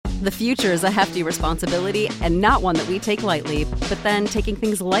The future is a hefty responsibility and not one that we take lightly. But then taking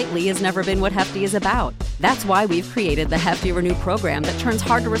things lightly has never been what Hefty is about. That's why we've created the Hefty Renew program that turns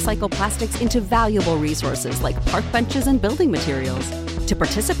hard-to-recycle plastics into valuable resources like park benches and building materials. To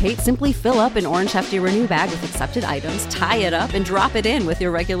participate, simply fill up an orange Hefty Renew bag with accepted items, tie it up, and drop it in with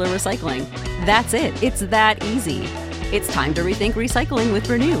your regular recycling. That's it. It's that easy. It's time to rethink recycling with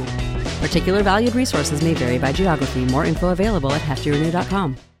Renew. Particular valued resources may vary by geography. More info available at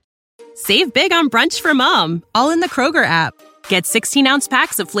heftyrenew.com. Save big on brunch for mom, all in the Kroger app. Get 16-ounce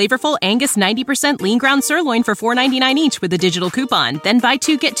packs of flavorful Angus 90% lean ground sirloin for $4.99 each with a digital coupon. Then buy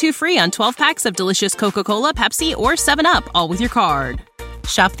 2, get 2 free on 12 packs of delicious Coca-Cola, Pepsi, or 7-Up, all with your card.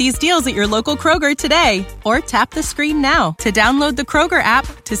 Shop these deals at your local Kroger today, or tap the screen now to download the Kroger app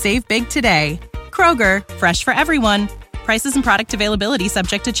to save big today. Kroger, fresh for everyone. Prices and product availability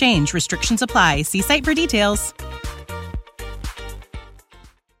subject to change. Restrictions apply. See site for details.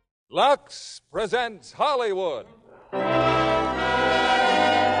 Lux presents Hollywood.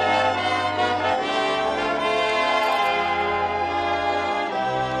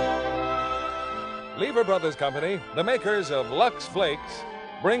 Lever Brothers Company, the makers of Lux Flakes,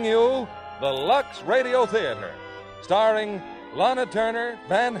 bring you the Lux Radio Theater, starring Lana Turner,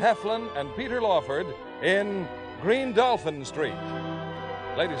 Van Heflin, and Peter Lawford in Green Dolphin Street.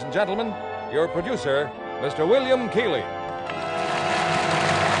 Ladies and gentlemen, your producer, Mr. William Keighley.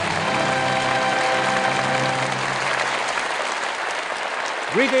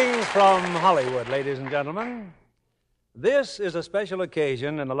 Greetings from Hollywood, ladies and gentlemen. This is a special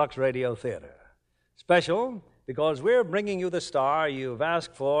occasion in the Lux Radio Theater. Special because we're bringing you the star you've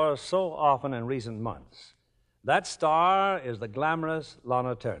asked for so often in recent months. That star is the glamorous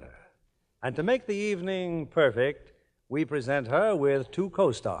Lana Turner. And to make the evening perfect, we present her with 2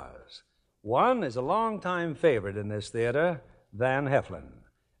 co-stars. One is a longtime favorite in this theater, Van Heflin,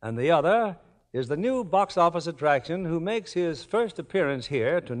 and the other is the new box office attraction who makes his first appearance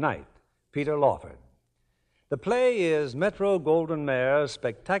here tonight, Peter Lawford. The play is Metro-Goldwyn-Mayer's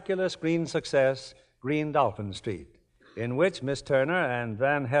spectacular screen success, Green Dolphin Street, in which Miss Turner and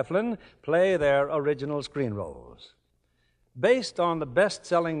Van Heflin play their original screen roles. Based on the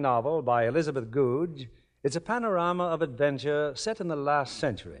best-selling novel by Elizabeth Goudge, it's a panorama of adventure set in the last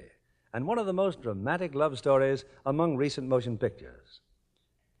century and one of the most dramatic love stories among recent motion pictures.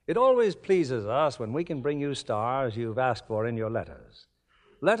 It always pleases us when we can bring you stars you've asked for in your letters.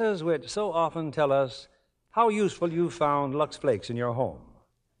 Letters which so often tell us how useful you've found Lux Flakes in your home.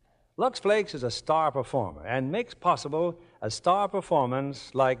 Lux Flakes is a star performer and makes possible a star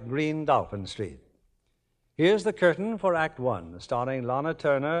performance like Green Dolphin Street. Here's the curtain for Act One, starring Lana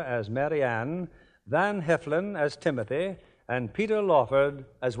Turner as Mary Ann, Van Heflin as Timothy, and Peter Lawford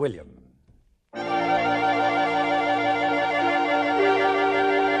as William.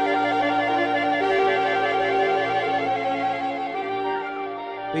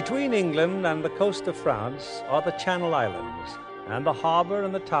 Between England and the coast of France are the Channel Islands and the harbor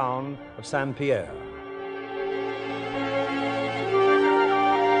and the town of Saint-Pierre.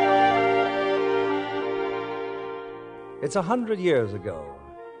 It's 100 years ago.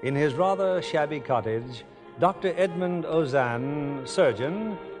 In his rather shabby cottage, Dr. Edmund Ozanne,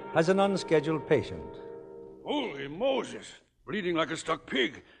 surgeon, has an unscheduled patient. Holy Moses! Bleeding like a stuck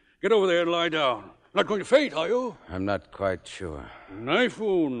pig. Get over there and lie down. Not going to faint, are you? I'm not quite sure. Knife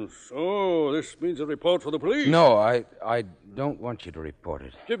wounds. Oh, this means a report for the police. No, I don't want you to report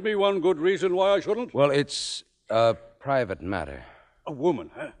it. Give me one good reason why I shouldn't. Well, it's a private matter. A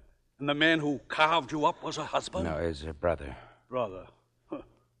woman, huh? And the man who carved you up was her husband? No, he's her brother. Brother. Huh.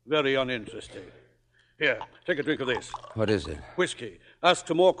 Very uninteresting. Here, take a drink of this. What is it? Whiskey. Ask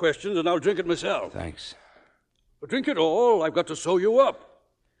 2 more questions and I'll drink it myself. Thanks. But drink it all. I've got to sew you up.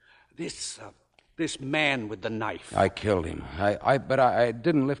 This man with the knife. I killed him. But I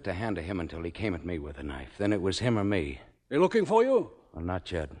didn't lift a hand to him until he came at me with a knife. Then it was him or me. They looking for you? Well,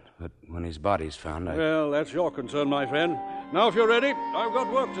 not yet. But when his body's found, Well, that's your concern, my friend. Now, if you're ready, I've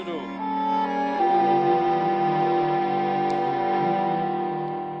got work to do.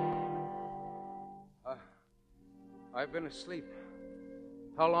 I've been asleep.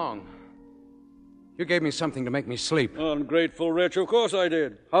 How long? You gave me something to make me sleep. Ungrateful wretch, of course I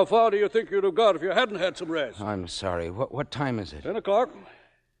did. How far do you think you'd have got if you hadn't had some rest? I'm sorry. What time is it? 10 o'clock.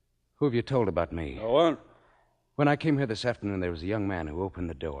 Who have you told about me? No one. When I came here this afternoon, there was a young man who opened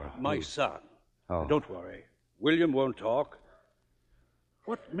the door. My son. Oh. Don't worry. William won't talk.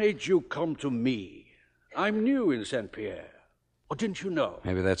 What made you come to me? I'm new in Saint-Pierre. Oh, didn't you know?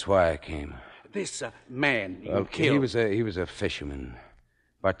 Maybe that's why I came. This man you Well, killed. He was a fisherman.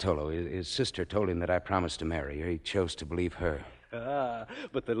 Bartolo. His sister told him that I promised to marry her. He chose to believe her.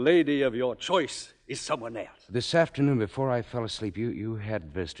 But the lady of your choice is someone else. This afternoon, before I fell asleep, you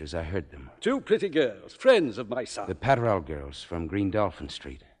had visitors. I heard them. 2 pretty girls, friends of my son. The Patterell girls from Green Dolphin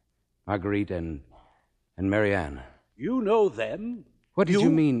Street. Marguerite and Marianne. You know them? What did you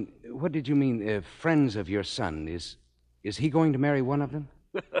mean? What did you mean, friends of your son? Is he going to marry one of them?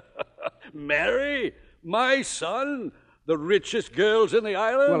 Marry? My son? The richest girls in the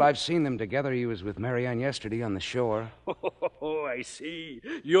island? Well, I've seen them together. He was with Marianne yesterday on the shore. Oh, I see.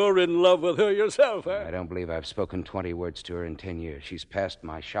 You're in love with her yourself, huh? I don't believe I've spoken 20 words to her in 10 years. She's passed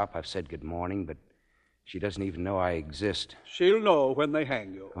my shop. I've said good morning, but she doesn't even know I exist. She'll know when they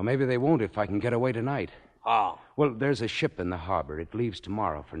hang you. Well, maybe they won't if I can get away tonight. How? Well, there's a ship in the harbor. It leaves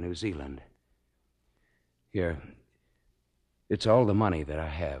tomorrow for New Zealand. Here. It's all the money that I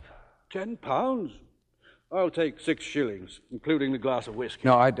have. £10? I'll take 6 shillings, including the glass of whiskey.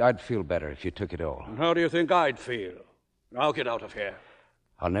 No, I'd feel better if you took it all. And how do you think I'd feel? I'll get out of here.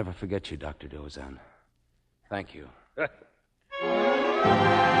 I'll never forget you, Dr. Dozan. Thank you.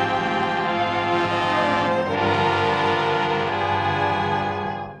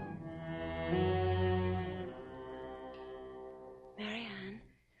 Marianne,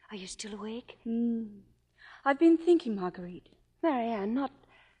 are you still awake? I've been thinking, Marguerite. Marianne, not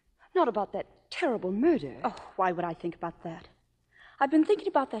about that terrible murder. Oh, why would I think about that? I've been thinking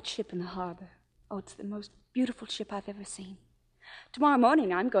about that ship in the harbor. Oh, it's the most beautiful ship I've ever seen. Tomorrow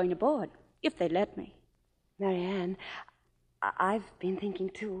morning I'm going aboard, if they let me. Marianne, I've been thinking,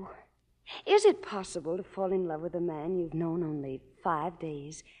 too. Is it possible to fall in love with a man you've known only 5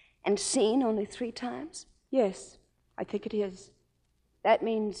 days and seen only 3 times? Yes, I think it is. That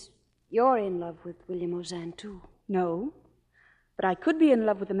means you're in love with William Ozanne, too. No, but I could be in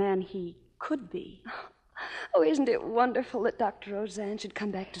love with a man he could be. Oh, isn't it wonderful that Dr. Ozanne should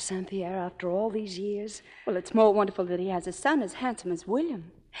come back to St. Pierre after all these years? Well, it's more wonderful that he has a son as handsome as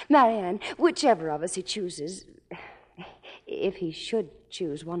William. Marianne, whichever of us he chooses, if he should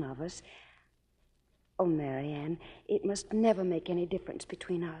choose one of us, oh, Marianne, it must never make any difference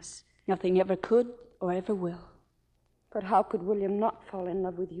between us. Nothing ever could or ever will. But how could William not fall in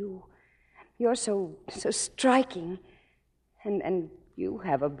love with you? You're so striking, and you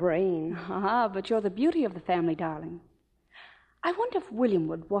have a brain. But you're the beauty of the family, darling. I wonder if William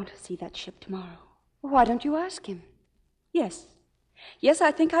would want to see that ship tomorrow. Why don't you ask him? Yes. Yes,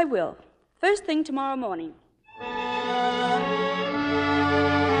 I think I will. First thing tomorrow morning.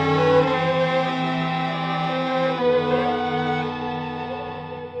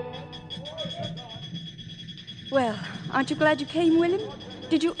 Well, aren't you glad you came, William?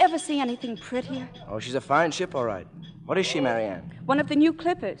 Did you ever see anything prettier? Oh, she's a fine ship, all right. What is she, Marianne? One of the new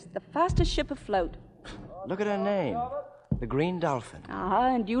clippers, the fastest ship afloat. Look at her name. The Green Dolphin.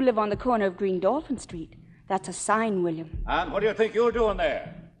 And you live on the corner of Green Dolphin Street. That's a sign, William. And what do you think you're doing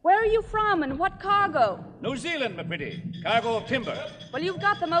there? Where are you from and what cargo? New Zealand, my pretty. Cargo of timber. Well, you've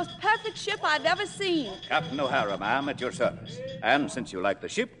got the most perfect ship I've ever seen. Captain O'Hara, ma'am, at your service. And since you like the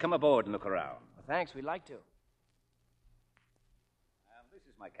ship, come aboard and look around. Well, thanks, we'd like to. And this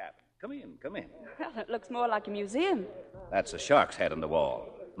is my cabin. Come in, come in. Well, it looks more like a museum. That's a shark's head on the wall.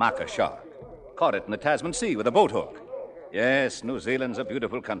 Maka shark. Caught it in the Tasman Sea with a boat hook. Yes, New Zealand's a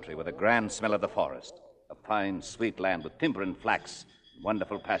beautiful country with a grand smell of the forest. A fine, sweet land with timber and flax.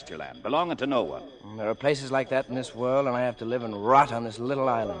 Wonderful pasture land, belonging to no one. There are places like that in this world, and I have to live and rot on this little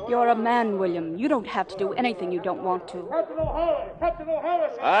island. You're a man, William. You don't have to do anything you don't want to. Captain O'Hara! Captain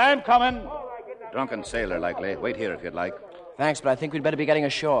O'Hara! I'm coming. Drunken sailor, likely. Wait here if you'd like. Thanks, but I think we'd better be getting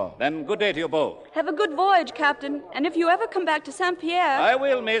ashore. Then good day to you both. Have a good voyage, Captain. And if you ever come back to St. Pierre... I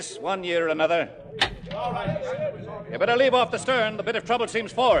will, miss, one year or another. You better leave off the stern. The bit of trouble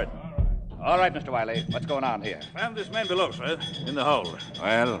seems forward. All right, Mr. Wiley. What's going on here? Found this man below, sir, in the hold.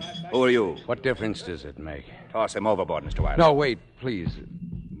 Well, who are you? What difference does it make? Toss him overboard, Mr. Wiley. No, wait, please.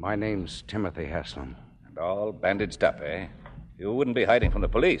 My name's Timothy Haslam. And all bandaged up, eh? You wouldn't be hiding from the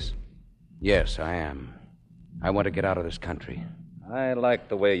police. Yes, I am. I want to get out of this country. I like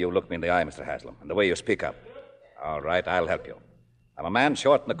the way you look me in the eye, Mr. Haslam, and the way you speak up. All right, I'll help you. I'm a man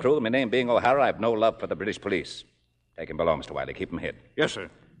short in the crew. My name being O'Hara, I've no love for the British police. Take him below, Mr. Wiley. Keep him hid. Yes, sir.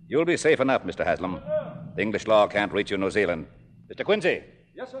 You'll be safe enough, Mr. Haslam. The English law can't reach you in New Zealand. Mr. Quincy.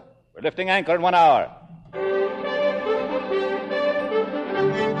 Yes, sir. We're lifting anchor in 1 hour.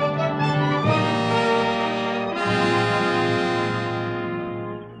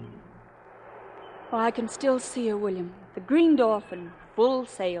 Oh, I can still see her, William. The Green Dolphin, full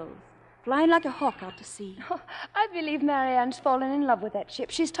sails, flying like a hawk out to sea. Oh, I believe Marianne's fallen in love with that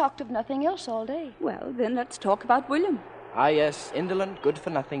ship. She's talked of nothing else all day. Well, then let's talk about William. Ah, yes, indolent,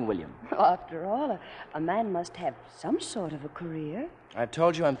 good-for-nothing William. Well, after all, a man must have some sort of a career. I've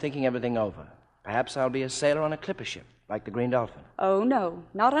told you I'm thinking everything over. Perhaps I'll be a sailor on a clipper ship, like the Green Dolphin. Oh, no,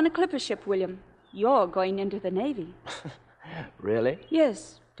 not on a clipper ship, William. You're going into the Navy. Really?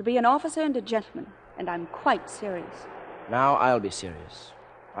 Yes, to be an officer and a gentleman, and I'm quite serious. Now I'll be serious.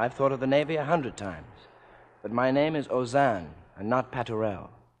 I've thought of the Navy 100 times. But my name is Ozanne, and not Paturel.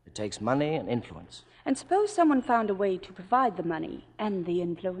 It takes money and influence. And suppose someone found a way to provide the money and the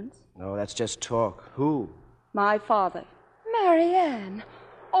influence? No, that's just talk. Who? My father. Marianne.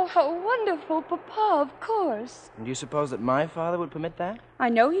 Oh, how wonderful, Papa, of course. And do you suppose that my father would permit that? I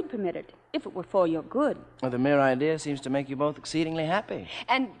know he'd permit it, if it were for your good. Well, the mere idea seems to make you both exceedingly happy.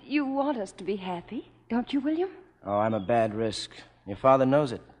 And you want us to be happy, don't you, William? Oh, I'm a bad risk. Your father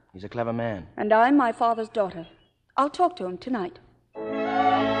knows it. He's a clever man. And I'm my father's daughter. I'll talk to him tonight.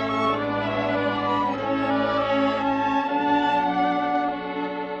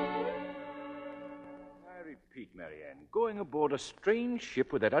 Repeat, Marianne, going aboard a strange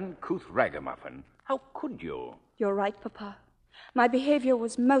ship with that uncouth ragamuffin. How could you? You're right, Papa. My behavior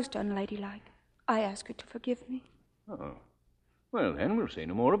was most unladylike. I ask you to forgive me. Oh. Well, then, we'll say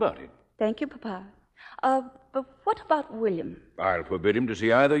no more about it. Thank you, Papa. But what about William? I'll forbid him to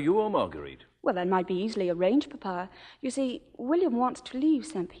see either you or Marguerite. Well, that might be easily arranged, Papa. You see, William wants to leave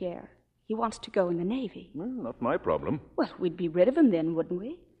St. Pierre. He wants to go in the Navy. Well, not my problem. Well, we'd be rid of him then, wouldn't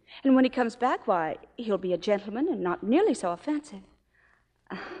we? And when he comes back, why, he'll be a gentleman and not nearly so offensive.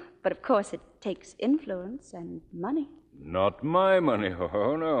 But of course, it takes influence and money. Not my money,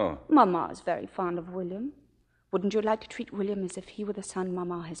 oh, no. Mama's very fond of William. Wouldn't you like to treat William as if he were the son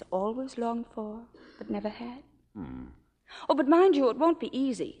Mama has always longed for, but never had? Oh, but mind you, it won't be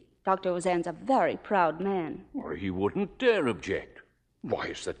easy. Dr. Ozanne's a very proud man. Or he wouldn't dare object. Why,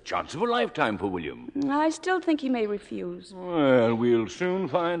 it's the chance of a lifetime for William. I still think he may refuse. Well, we'll soon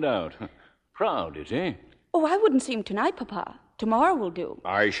find out. Proud, is he? Oh, I wouldn't see him tonight, Papa. Tomorrow will do.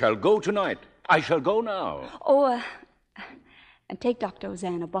 I shall go tonight. I shall go now. Oh, and take Dr.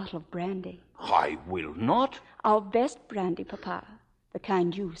 Ozanne a bottle of brandy. I will not. Our best brandy, Papa. The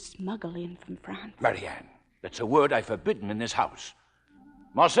kind you smuggle in from France. Marianne, that's a word I've forbidden in this house.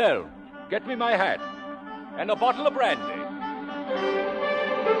 Marcel, get me my hat and a bottle of brandy.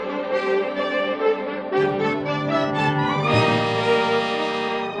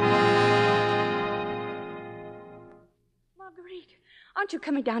 Marguerite, aren't you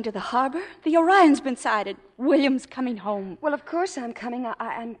coming down to the harbor? The Orion's been sighted. William's coming home. Well, of course I'm coming.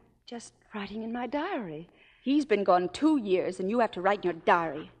 I'm just writing in my diary. He's been gone 2 years, and you have to write in your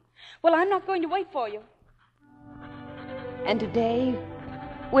diary. Well, I'm not going to wait for you. And today,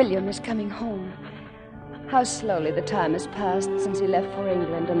 William is coming home. How slowly the time has passed since he left for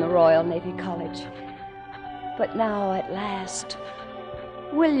England and the Royal Navy College. But now, at last,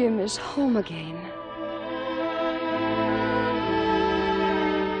 William is home again.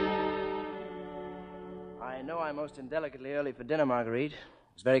 I know I'm most indelicately early for dinner, Marguerite.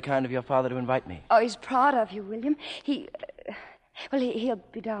 It's very kind of your father to invite me. Oh, he's proud of you, William. He'll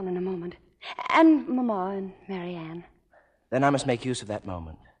be down in a moment. And Mama and Marianne. Then I must make use of that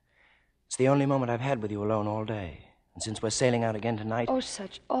moment. It's the only moment I've had with you alone all day. And since we're sailing out again tonight... Oh,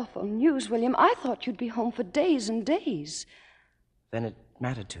 such awful news, William. I thought you'd be home for days and days. Then it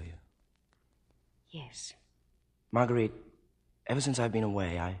mattered to you? Yes. Marguerite, ever since I've been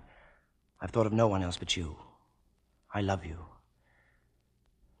away, I've thought of no one else but you. I love you.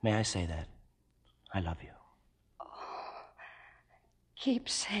 May I say that? I love you. Oh, keep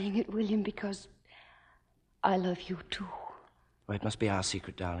saying it, William, because I love you, too. Well, it must be our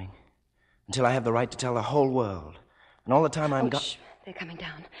secret, darling. Until I have the right to tell the whole world. And all the time I'm Shh, they're coming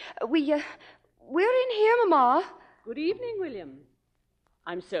down. We're in here, Mama. Good evening, William.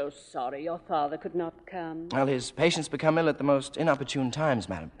 I'm so sorry your father could not come. Well, his patients become ill at the most inopportune times,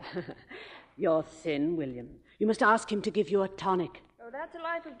 madam. You're thin, William. You must ask him to give you a tonic. Oh, that's a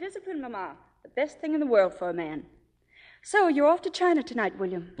life of discipline, Mama. The best thing in the world for a man. So, you're off to China tonight,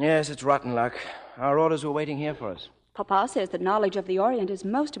 William? Yes, it's rotten luck. Our orders were waiting here for us. Papa says that knowledge of the Orient is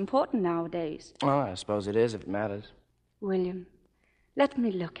most important nowadays. Oh, I suppose it is if it matters. William, let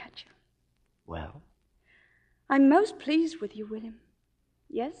me look at you. Well? I'm most pleased with you, William.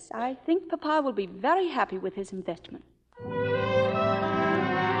 Yes, I think Papa will be very happy with his investment.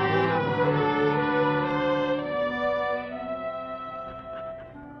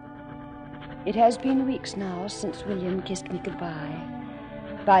 It has been weeks now since William kissed me goodbye.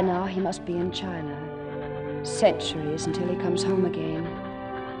 By now he must be in China. Centuries until he comes home again.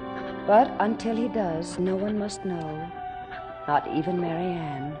 But until he does, no one must know, not even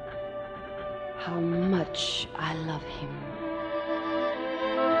Marianne. how much I love him.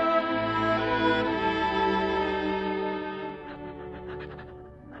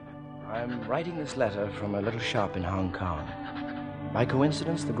 I'm writing this letter from a little shop in Hong Kong. By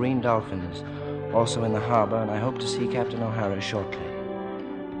coincidence, the Green Dolphin is also in the harbor, and I hope to see Captain O'Hara shortly.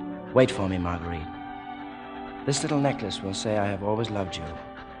 Wait for me, Marguerite. This little necklace will say I have always loved you.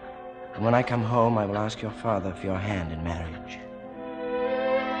 And when I come home, I will ask your father for your hand in marriage.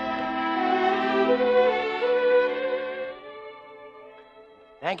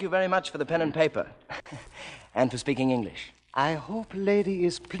 Thank you very much for the pen and paper. And for speaking English. I hope lady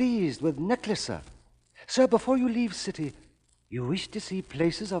is pleased with necklace, sir. Sir, before you leave city, you wish to see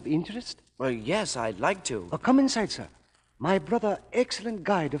places of interest? Well, yes, I'd like to. Oh, come inside, sir. My brother, excellent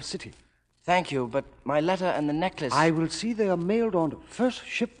guide of city. Thank you, but my letter and the necklace... I will see they are mailed on first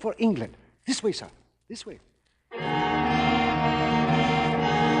ship for England. This way, sir. This way.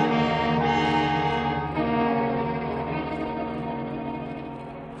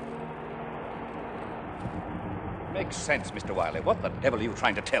 Makes sense, Mr. Wiley. What the devil are you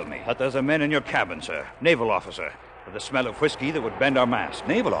trying to tell me? That there's a man in your cabin, sir. Naval officer. With the smell of whiskey that would bend our mast.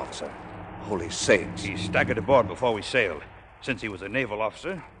 Naval officer? Holy saints. He staggered aboard before we sailed. Since he was a naval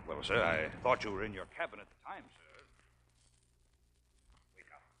officer, well, sir, I thought you were in your cabin at the time, sir. Wake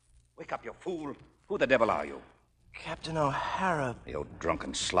up. Wake up, you fool. Who the devil are you? Captain O'Hara. You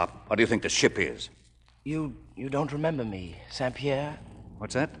drunken slop. What do you think the ship is? You don't remember me, St. Pierre?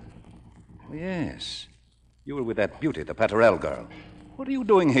 What's that? Oh, yes. You were with that beauty, the Paterel girl. What are you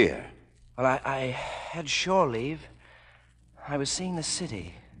doing here? Well, I had shore leave. I was seeing the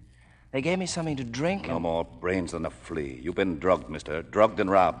city. They gave me something to drink. No more brains than a flea. You've been drugged, mister. Drugged and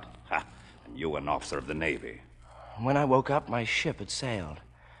robbed. Ha! And you an officer of the Navy. When I woke up, my ship had sailed.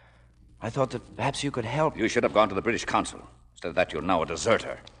 I thought that perhaps you could help. You should have gone to the British consul. Instead of that, you're now a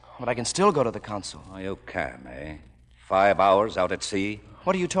deserter. But I can still go to the consul. Oh, you can, eh? 5 hours out at sea.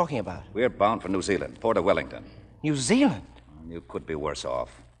 What are you talking about? We're bound for New Zealand, Port of Wellington. New Zealand? You could be worse off.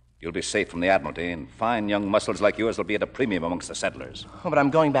 You'll be safe from the Admiralty, and fine young muscles like yours will be at a premium amongst the settlers. Oh, but I'm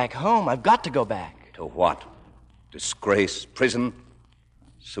going back home. I've got to go back. To what? Disgrace? Prison?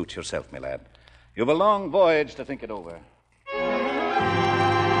 Suit yourself, my lad. You've a long voyage to think it over.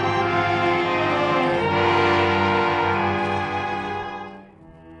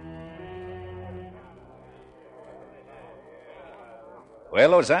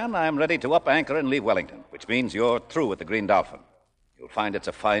 Well, Ozanne, I'm ready to up anchor and leave Wellington, which means you're through with the Green Dolphin. You'll find it's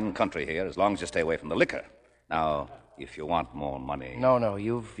a fine country here as long as you stay away from the liquor. Now, if you want more money... No,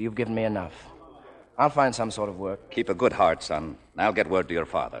 you've given me enough. I'll find some sort of work. Keep a good heart, son, and I'll get word to your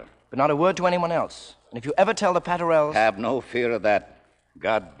father. But not a word to anyone else. And if you ever tell the Paterels... Have no fear of that.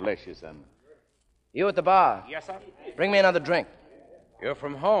 God bless you, son. You at the bar. Yes, sir? Bring me another drink. You're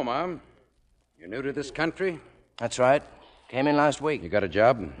from home, huh? You're new to this country? That's right. Came in last week. You got a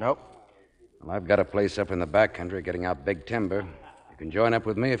job? Nope. Well, I've got a place up in the back country getting out big timber. You can join up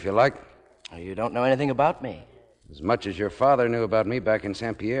with me if you like. You don't know anything about me. As much as your father knew about me back in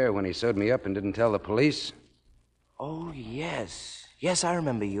St. Pierre when he sewed me up and didn't tell the police. Oh, yes. Yes, I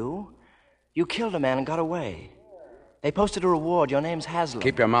remember you. You killed a man and got away. They posted a reward. Your name's Haslam.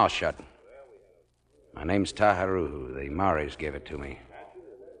 Keep your mouth shut. My name's Taharuhu. The Maoris gave it to me.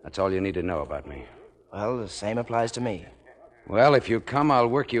 That's all you need to know about me. Well, the same applies to me. Well, if you come, I'll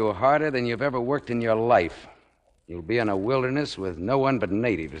work you harder than you've ever worked in your life. You'll be in a wilderness with no one but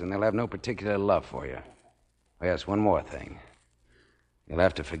natives, and they'll have no particular love for you. Oh, yes, one more thing. You'll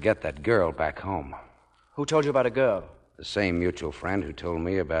have to forget that girl back home. Who told you about a girl? The same mutual friend who told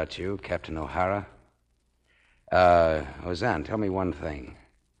me about you, Captain O'Hara. Ozanne, tell me one thing.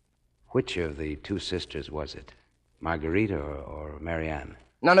 Which of the two sisters was it? Marguerite or Marianne?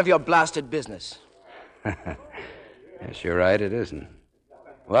 None of your blasted business. Yes, you're right, it isn't.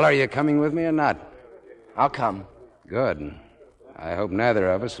 Well, are you coming with me or not? I'll come. Good. I hope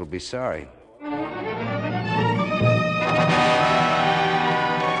neither of us will be sorry.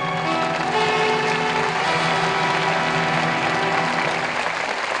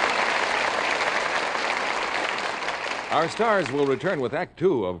 Our stars will return with Act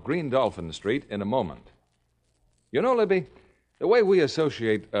Two of Green Dolphin Street in a moment. You know, Libby, the way we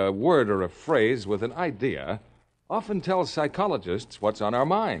associate a word or a phrase with an idea often tells psychologists what's on our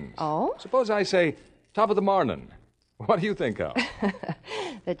minds. Oh? Suppose I say, top of the morning. What do you think of?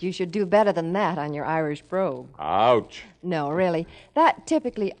 That you should do better than that on your Irish brogue. Ouch. No, really. That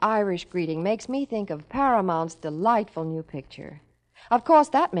typically Irish greeting makes me think of Paramount's delightful new picture. Of course,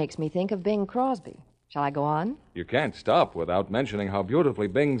 that makes me think of Bing Crosby. Shall I go on? You can't stop without mentioning how beautifully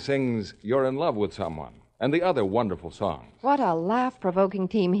Bing sings You're in Love with Someone. and the other wonderful songs. What a laugh-provoking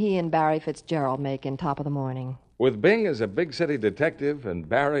team he and Barry Fitzgerald make in Top of the Morning. With Bing as a big city detective and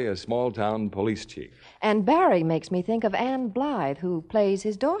Barry a small-town police chief. And Barry makes me think of Anne Blythe, who plays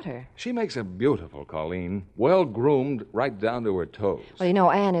his daughter. She makes a beautiful Colleen, well-groomed right down to her toes. Well, you know,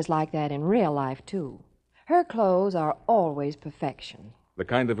 Anne is like that in real life, too. Her clothes are always perfection. The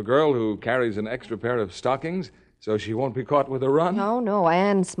kind of a girl who carries an extra pair of stockings so she won't be caught with a run? No,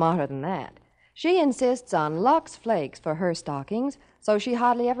 Anne's smarter than that. She insists on Lux Flakes for her stockings, so she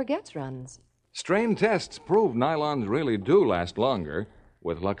hardly ever gets runs. Strain tests prove nylons really do last longer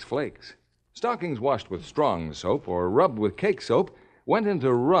with Lux Flakes. Stockings washed with strong soap or rubbed with cake soap went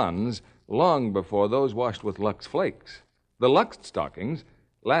into runs long before those washed with Lux Flakes. The Lux stockings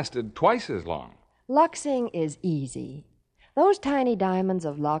lasted twice as long. Luxing is easy. Those tiny diamonds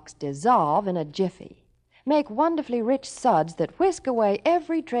of Lux dissolve in a jiffy, make wonderfully rich suds that whisk away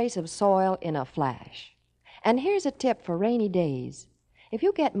every trace of soil in a flash. And here's a tip for rainy days. If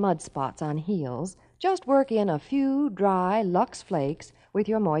you get mud spots on heels, just work in a few dry Lux Flakes with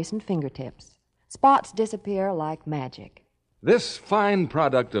your moistened fingertips. Spots disappear like magic. This fine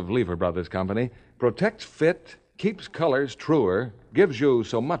product of Lever Brothers Company protects fit, keeps colors truer, gives you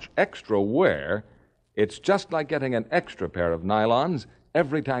so much extra wear, it's just like getting an extra pair of nylons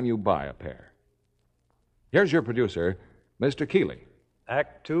every time you buy a pair. Here's your producer, Mr. Keeley.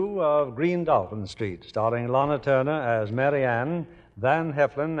 Act 2 of Green Dolphin Street, starring Lana Turner as Mary Ann, Van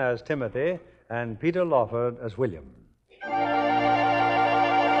Heflin as Timothy, and Peter Lawford as William.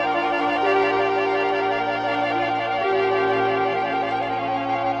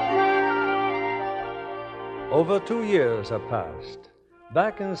 Over 2 years have passed.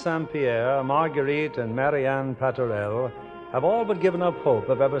 Back in Saint-Pierre, Marguerite and Marianne Paterel have all but given up hope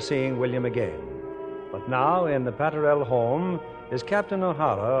of ever seeing William again. But now, in the Paterel home, is Captain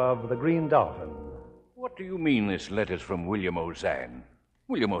O'Hara of the Green Dolphin. What do you mean this letter's from William Ozanne?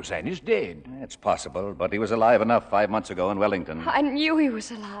 William Ozanne is dead. It's possible, but he was alive enough 5 months ago in Wellington. I knew he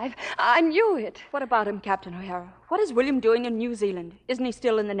was alive. I knew it. What about him, Captain O'Hara? What is William doing in New Zealand? Isn't he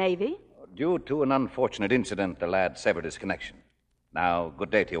still in the Navy? Due to an unfortunate incident, the lad severed his connection. Now,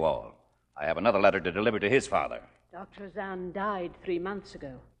 good day to you all. I have another letter to deliver to his father. Dr. Ozanne died 3 months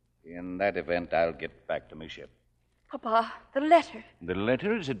ago. In that event, I'll get back to my ship. Papa, the letter. The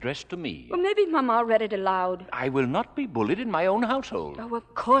letter is addressed to me. Well, maybe Mama read it aloud. I will not be bullied in my own household. Oh,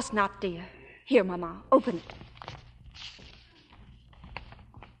 of course not, dear. Here, Mama, open it.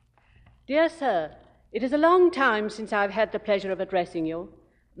 Dear sir, it is a long time since I've had the pleasure of addressing you.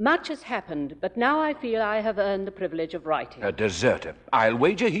 Much has happened, but now I feel I have earned the privilege of writing. A deserter. I'll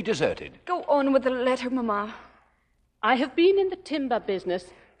wager he deserted. Go on with the letter, Mama. I have been in the timber business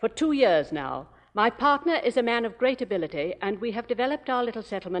for 2 years now. My partner is a man of great ability, and we have developed our little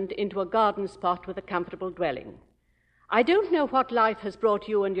settlement into a garden spot with a comfortable dwelling. I don't know what life has brought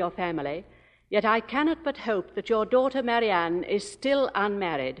you and your family, yet I cannot but hope that your daughter Marianne is still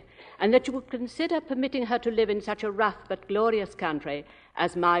unmarried, and that you would consider permitting her to live in such a rough but glorious country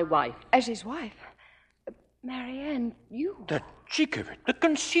as my wife. As his wife? Marianne, you... The cheek of it, the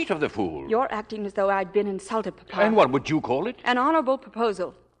conceit of the fool. You're acting as though I'd been insulted, Papa. And what would you call it? An honorable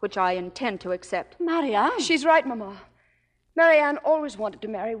proposal, which I intend to accept. Marianne! She's right, Mama. Marianne always wanted to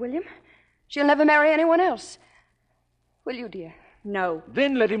marry William. She'll never marry anyone else. Will you, dear? No.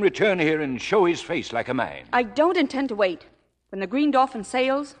 Then let him return here and show his face like a man. I don't intend to wait. When the Green Dolphin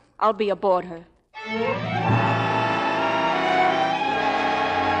sails, I'll be aboard her.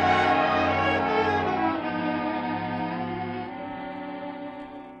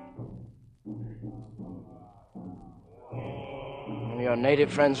 Your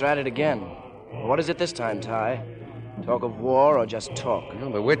native friends are at it again. What is it this time, Ty? Talk of war or just talk?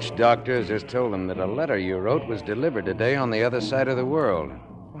 Well, the witch doctor just told them that a letter you wrote was delivered today on the other side of the world.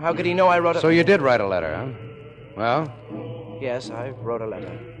 How could he know I wrote a... So you did write a letter, huh? Well? Yes, I wrote a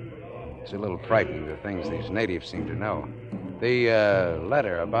letter. It's a little frightening, the things these natives seem to know. The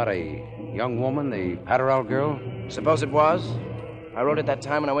letter about a young woman, the Paterel girl? Suppose it was. I wrote it that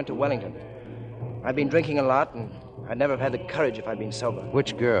time when I went to Wellington. I'd been drinking a lot, and I'd never have had the courage if I'd been sober.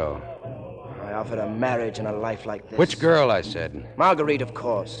 Which girl? I offered her marriage and a life like this. Which girl, I said? Marguerite, of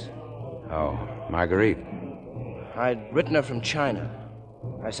course. Oh, Marguerite. I'd written her from China.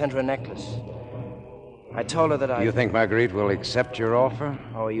 I sent her a necklace. I told her that Do you think Marguerite will accept your offer?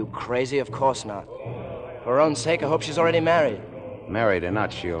 Oh, are you crazy? Of course not. For her own sake, I hope she's already married. Married or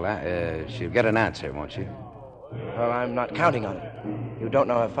not, she'll get an answer, won't she? Well, I'm not counting on it. You don't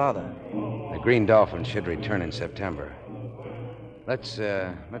know her father. The Green Dolphin should return in September. Let's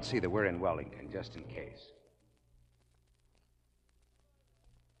see that we're in Wellington, just in case.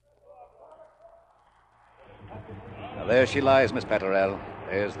 There she lies, Miss Petterell.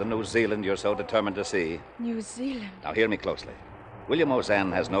 There's the New Zealand you're so determined to see. New Zealand? Now, hear me closely. William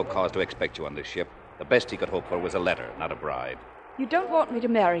Ozanne has no cause to expect you on this ship. The best he could hope for was a letter, not a bride. You don't want me to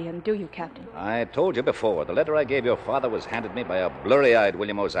marry him, do you, Captain? I told you before, the letter I gave your father was handed me by a blurry-eyed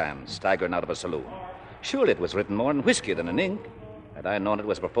William Ozanne, staggering out of a saloon. Surely it was written more in whiskey than in ink. Had I known it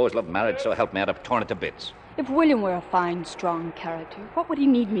was a proposal of marriage, so help me, I'd have torn it to bits. If William were a fine, strong character, what would he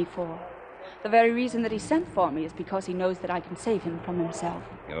need me for? The very reason that he sent for me is because he knows that I can save him from himself.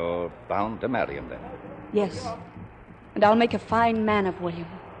 You're bound to marry him, then? Yes. And I'll make a fine man of William.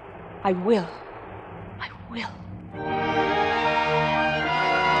 I will. I will.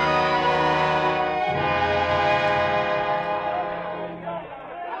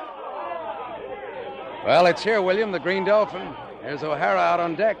 Well, it's here, William, the Green Dolphin. There's O'Hara out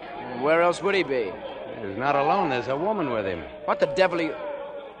on deck. Where else would he be? He's not alone. There's a woman with him. What the devil are you...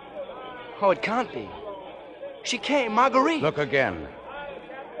 Oh, it can't be. She came, Marguerite. Look again.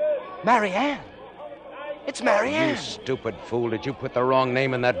 Marianne. It's Marianne. You stupid fool. Did you put the wrong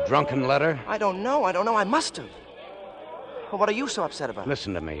name in that drunken letter? I don't know. I must have. Well, what are you so upset about?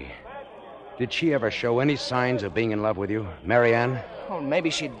 Listen to me. Did she ever show any signs of being in love with you, Marianne? Oh, maybe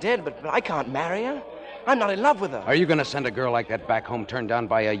she did, but I can't marry her. I'm not in love with her. Are you going to send a girl like that back home turned down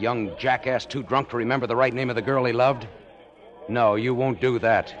by a young jackass too drunk to remember the right name of the girl he loved? No, you won't do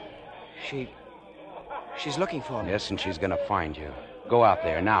that. She's looking for me. Yes, and she's going to find you. Go out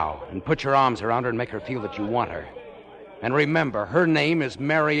there now and put your arms around her and make her feel that you want her. And remember, her name is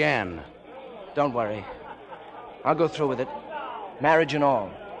Marianne. Don't worry. I'll go through with it. Marriage and all.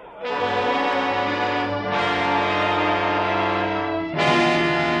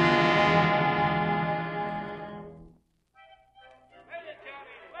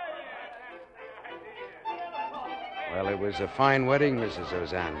 Well, it was a fine wedding, Mrs.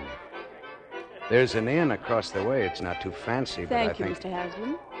 Ozanne. There's an inn across the way. It's not too fancy, but Thank I you, think... Mr.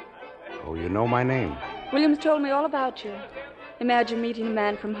 Haslam. Oh, you know my name. William's told me all about you. Imagine meeting a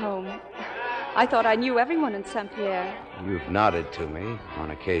man from home. I thought I knew everyone in St. Pierre. You've nodded to me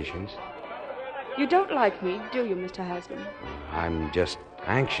on occasions. You don't like me, do you, Mr. Haslam? I'm just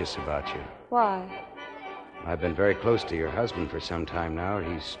anxious about you. Why? I've been very close to your husband for some time now.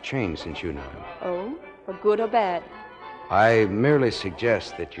 He's changed since you know him. Oh, for good or bad? I merely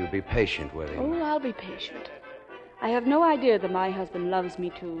suggest that you be patient with him. Oh, I'll be patient. I have no idea that my husband loves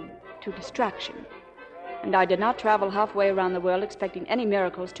me to distraction. And I did not travel halfway around the world expecting any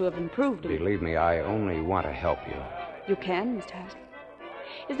miracles to have improved him. Believe me, I only want to help you. You can, Mr. Haslam.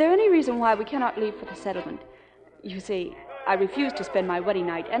 Is there any reason why we cannot leave for the settlement? You see, I refuse to spend my wedding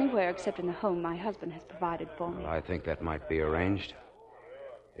night anywhere except in the home my husband has provided for me. Well, I think that might be arranged.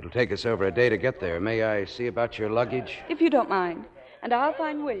 It'll take us over a day to get there. May I see about your luggage? If you don't mind. And I'll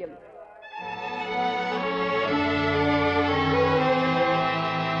find William.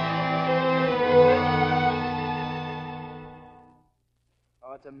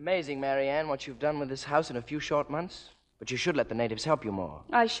 Oh, it's amazing, Marianne, what you've done with this house in a few short months. But you should let the natives help you more.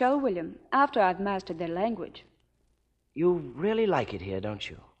 I shall, William, after I've mastered their language. You really like it here, don't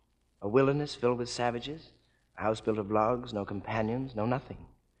you? A wilderness filled with savages, a house built of logs, no companions, no nothing.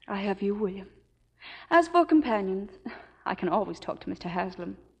 I have you, William. As for companions, I can always talk to Mr.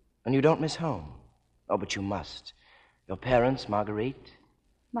 Haslam. And you don't miss home? Oh, but you must. Your parents, Marguerite.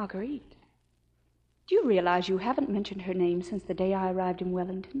 Marguerite? Do you realize you haven't mentioned her name since the day I arrived in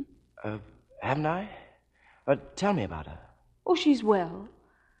Wellington? Haven't I? Tell me about her. Oh, she's well.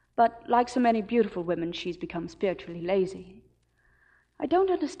 But like so many beautiful women, she's become spiritually lazy. I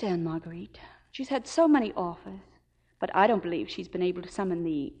don't understand Marguerite. She's had so many offers, but I don't believe she's been able to summon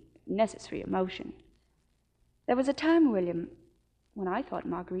the necessary emotion. There was a time, William, when I thought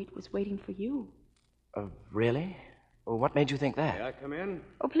Marguerite was waiting for you. Really? Well, what made you think that? May I come in?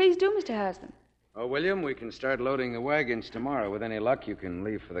 Oh, please do, Mr. Haslam. Oh, William, we can start loading the wagons tomorrow. With any luck, you can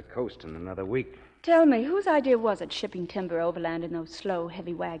leave for the coast in another week. Tell me, whose idea was it shipping timber overland in those slow,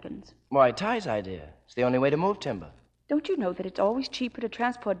 heavy wagons? Why, Ty's idea. It's the only way to move timber. Don't you know that it's always cheaper to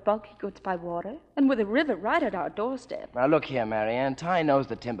transport bulky goods by water? And with a river right at our doorstep. Now, look here, Marianne. Ty knows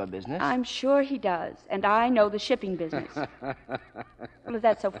the timber business. I'm sure he does. And I know the shipping business. Well, is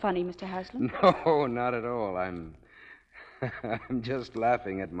that so funny, Mr. Haslam? No, not at all. I'm just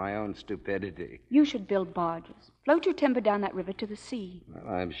laughing at my own stupidity. You should build barges. Float your timber down that river to the sea.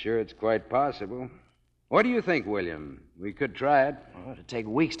 Well, I'm sure it's quite possible. What do you think, William? We could try it. Well, it'd take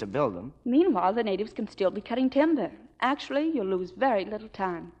weeks to build them. Meanwhile, the natives can still be cutting timber. Actually, you'll lose very little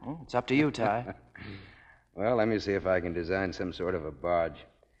time. Well, it's up to you, Ty. Well, let me see if I can design some sort of a barge.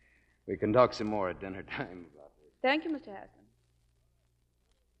 We can talk some more at dinner time about this. Thank you, Mr. Haslam.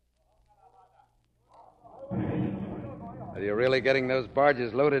 Well, you're really getting those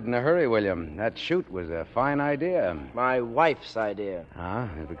barges loaded in a hurry, William. That chute was a fine idea. My wife's idea. Huh?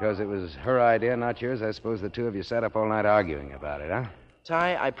 Because it was her idea, not yours, I suppose the two of you sat up all night arguing about it, huh?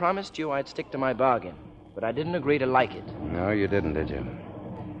 Ty, I promised you I'd stick to my bargain, but I didn't agree to like it. No, you didn't, did you?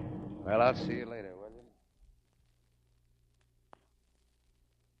 Well, I'll see you later, William.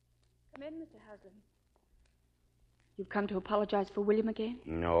 Come in, Mr. Haslam. You've come to apologize for William again?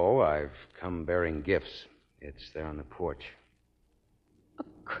 No, I've come bearing gifts. It's there on the porch. A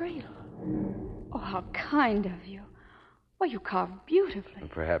cradle? Oh, how kind of you. Well, you carved beautifully.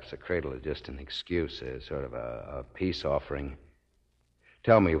 Perhaps the cradle is just an excuse, sort of a peace offering.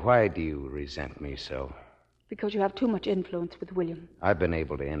 Tell me, why do you resent me so? Because you have too much influence with William. I've been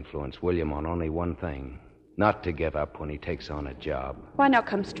able to influence William on only one thing. Not to give up when he takes on a job. Why not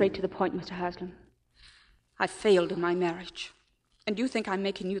come straight to the point, Mr. Haslam? I failed in my marriage. And you think I'm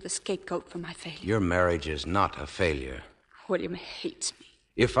making you the scapegoat for my failure. Your marriage is not a failure. William hates me.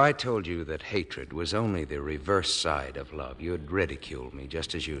 If I told you that hatred was only the reverse side of love, you'd ridicule me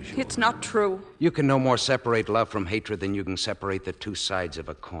just as usual. It's not true. You can no more separate love from hatred than you can separate the two sides of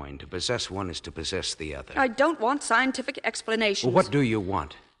a coin. To possess one is to possess the other. I don't want scientific explanations. Well, what do you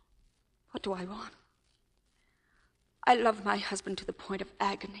want? What do I want? I love my husband to the point of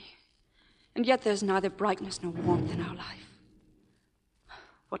agony. And yet there's neither brightness nor warmth in our life.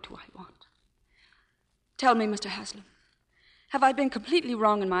 What do I want? Tell me, Mr. Haslam, have I been completely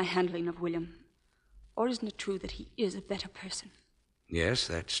wrong in my handling of William? Or isn't it true that he is a better person? Yes,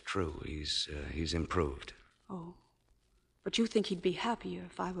 that's true. He's improved. Oh, but you think he'd be happier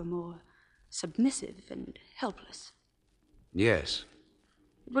if I were more submissive and helpless? Yes.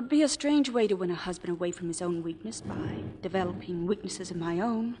 It would be a strange way to win a husband away from his own weakness by developing weaknesses of my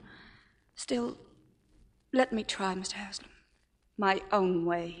own. Still, let me try, Mr. Haslam. My own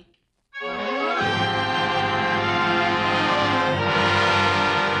way.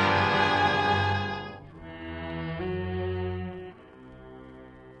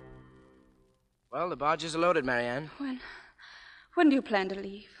 Well, the barges are loaded, Marianne. When do you plan to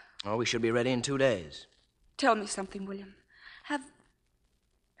leave? Oh, we should be ready in 2 days. Tell me something, William. Have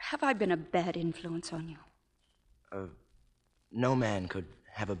I been a bad influence on you? No man could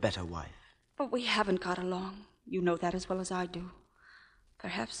have a better wife. But we haven't got along. You know that as well as I do.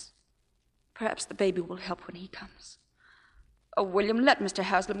 Perhaps the baby will help when he comes. Oh, William, let Mr.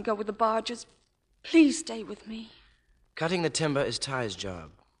 Haslam go with the barges. Please stay with me. Cutting the timber is Ty's job.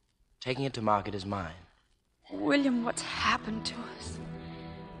 Taking it to market is mine. William, what's happened to us?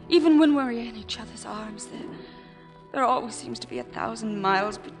 Even when we're in each other's arms, there always seems to be 1,000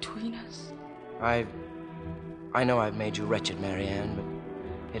 miles between us. I know I've made you wretched, Marianne,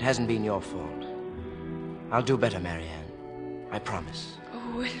 but it hasn't been your fault. I'll do better, Marianne. I promise.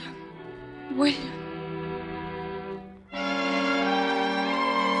 Oh, William. William.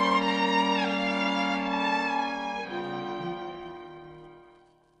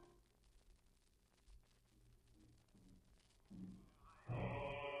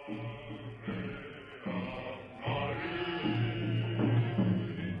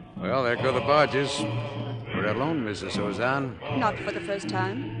 Well, there go the barges. We're alone, Mrs. Ozan. Not for the first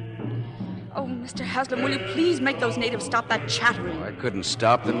time. Oh, Mr. Haslam, will you please make those natives stop that chattering? I couldn't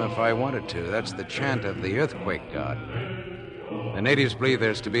stop them if I wanted to. That's the chant of the earthquake god. The natives believe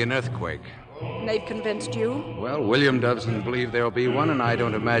there's to be an earthquake. And they've convinced you? Well, William doesn't believe there'll be one, and I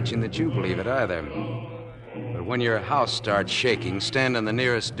don't imagine that you believe it either. But when your house starts shaking, stand in the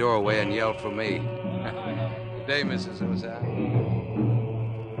nearest doorway and yell for me. Good day, Mrs. Ozan.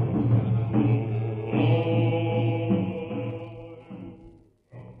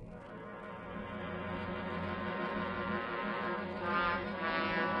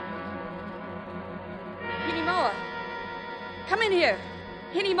 Come in here.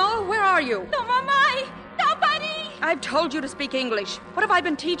 Hinimoa, where are you? No, Mama. Nobody. I've told you to speak English. What have I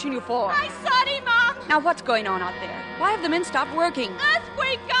been teaching you for? I'm sorry, Mom. Now, what's going on out there? Why have the men stopped working?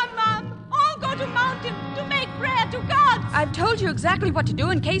 Earthquake come, Mom. All go to mountain to make prayer to God. I've told you exactly what to do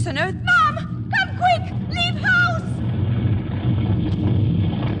in case an earth... Mom, come quick. Leave house.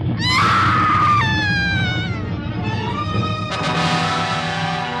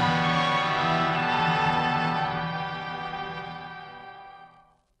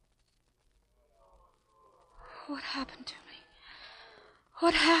 What happened to me?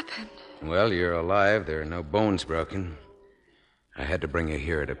 What happened? Well, you're alive. There are no bones broken. I had to bring you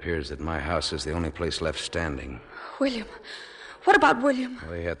here. It appears that my house is the only place left standing. William. What about William?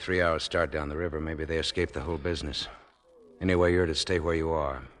 Well, they had 3 hours start down the river. Maybe they escaped the whole business. Anyway, you're to stay where you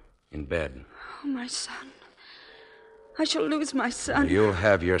are, in bed. Oh, my son. I shall lose my son. You'll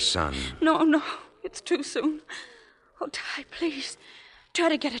have your son. No, it's too soon. Oh, Ty, please. Try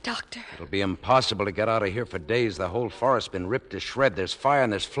to get a doctor. It'll be impossible to get out of here for days. The whole forest's been ripped to shred. There's fire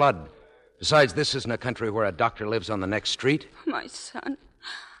and there's flood. Besides, this isn't a country where a doctor lives on the next street. My son.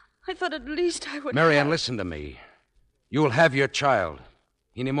 I thought at least I would... Marianne, listen to me. You'll have your child.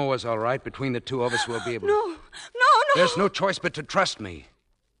 Inimoa's all right. Between the two of us, we'll be able to... No. There's no choice but to trust me.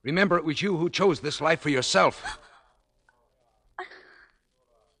 Remember, it was you who chose this life for yourself.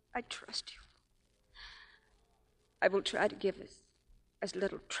 I trust you. I will try to give as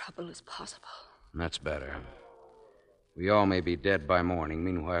little trouble as possible. That's better. We all may be dead by morning.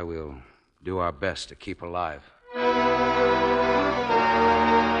 Meanwhile, we'll do our best to keep alive. May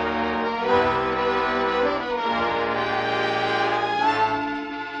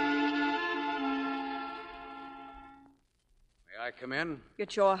I come in?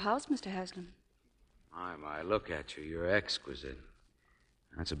 It's your house, Mr. Haslam. My, look at you. You're exquisite.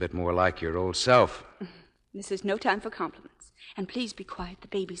 That's a bit more like your old self. This is no time for compliments. And please be quiet. The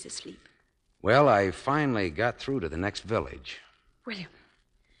baby's asleep. Well, I finally got through to the next village. William.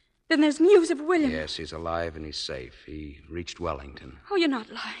 Then there's news of William. Yes, he's alive and he's safe. He reached Wellington. Oh, you're not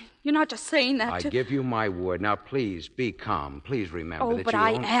lying. You're not just saying that I give you my word. Now, please, be calm. Please remember that but you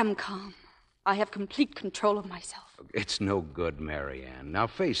I won't... am calm. I have complete control of myself. It's no good, Marianne. Now,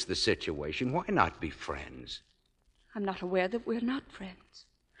 face the situation. Why not be friends? I'm not aware that we're not friends.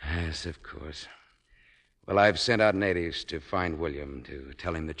 Yes, of course. Well, I've sent out natives to find William, to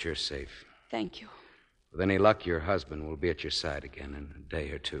tell him that you're safe. Thank you. With any luck, your husband will be at your side again in a day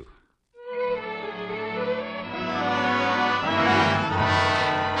or two.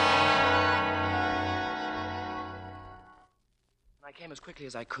 I came as quickly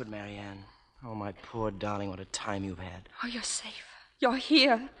as I could, Marianne. Oh, my poor darling, what a time you've had. Oh, you're safe. You're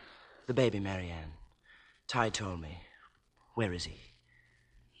here. The baby, Marianne. Ty told me. Where is he?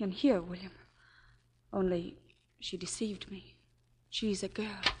 In here, William. Only she deceived me. She's a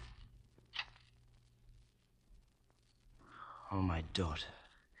girl. Oh, my daughter.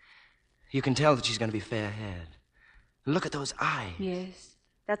 You can tell that she's going to be fair-haired. Look at those eyes. Yes.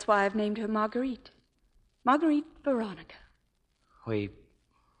 That's why I've named her Marguerite. Marguerite Veronica.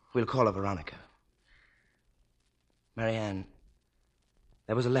 We'll call her Veronica. Marianne,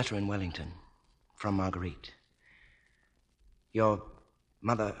 there was a letter in Wellington from Marguerite. Your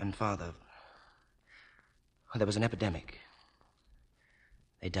mother and father... there was an epidemic.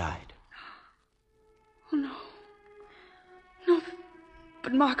 They died. Oh, no. No,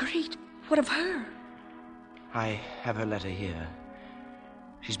 but Marguerite, what of her? I have her letter here.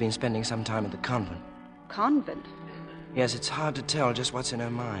 She's been spending some time at the convent. Convent? Yes, it's hard to tell just what's in her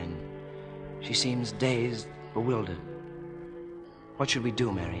mind. She seems dazed, bewildered. What should we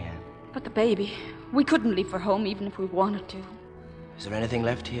do, Marianne? But the baby. We couldn't leave for home even if we wanted to. Is there anything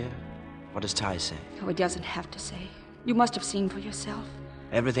left here? What does Ty say? Oh, he doesn't have to say. You must have seen for yourself.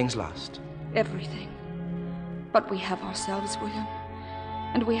 Everything's lost. Everything. But we have ourselves, William.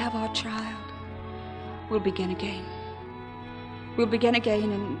 And we have our child. We'll begin again. We'll begin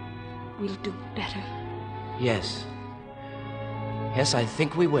again and we'll do better. Yes. Yes, I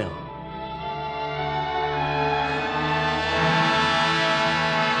think we will.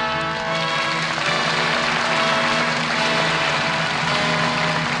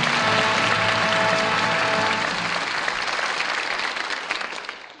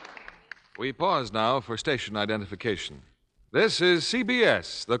 We pause now for station identification. This is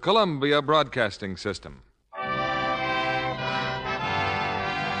CBS, the Columbia Broadcasting System.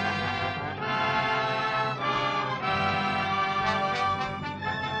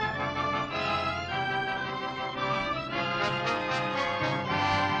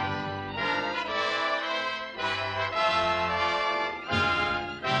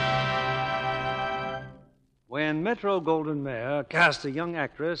 When Metro-Goldwyn-Mayer cast a young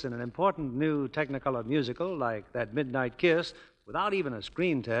actress in an important new Technicolor musical like That Midnight Kiss without even a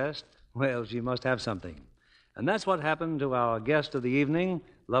screen test, well, she must have something. And that's what happened to our guest of the evening,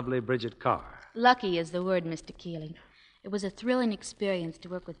 lovely Bridget Carr. Lucky is the word, Mr. Keeling. It was a thrilling experience to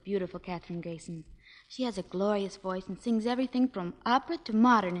work with beautiful Katherine Grayson. She has a glorious voice and sings everything from opera to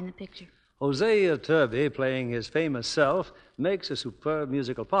modern in the picture. Hosea Turby, playing his famous self, makes a superb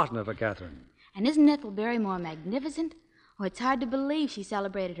musical partner for Katherine. And isn't Ethel Barrymore magnificent? Oh, it's hard to believe she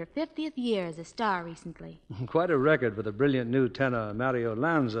celebrated her 50th year as a star recently. Quite a record for the brilliant new tenor Mario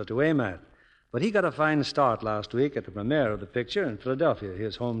Lanza to aim at. But he got a fine start last week at the premiere of the picture in Philadelphia,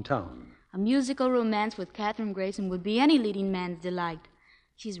 his hometown. A musical romance with Katherine Grayson would be any leading man's delight.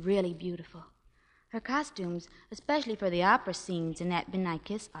 She's really beautiful. Her costumes, especially for the opera scenes in That Midnight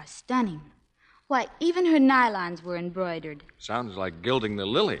Kiss, are stunning. Why, even her nylons were embroidered. Sounds like gilding the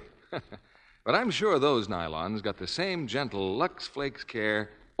lily. But I'm sure those nylons got the same gentle Lux Flakes care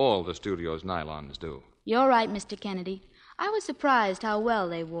all the studio's nylons do. You're right, Mr. Kennedy. I was surprised how well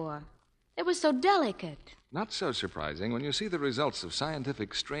they wore. They were so delicate. Not so surprising when you see the results of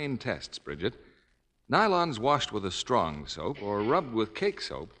scientific strain tests, Bridget. Nylons washed with a strong soap or rubbed with cake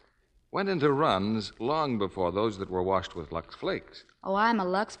soap went into runs long before those that were washed with Lux Flakes. Oh, I'm a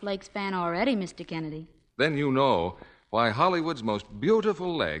Lux Flakes fan already, Mr. Kennedy. Then you know why Hollywood's most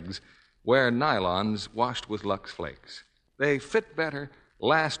beautiful legs wear nylons washed with Lux Flakes. They fit better,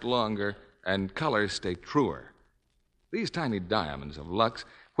 last longer, and colors stay truer. These tiny diamonds of Lux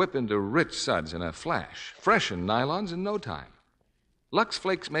whip into rich suds in a flash, freshen nylons in no time. Lux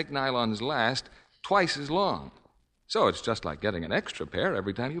Flakes make nylons last twice as long. So it's just like getting an extra pair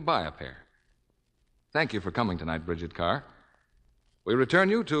every time you buy a pair. Thank you for coming tonight, Bridget Carr. We return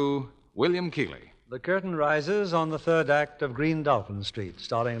you to William Keighley. The curtain rises on the third act of Green Dolphin Street,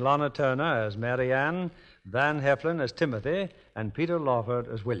 starring Lana Turner as Mary Ann, Van Heflin as Timothy, and Peter Lawford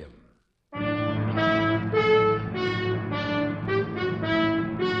as William.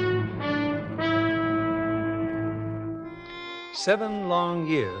 7 long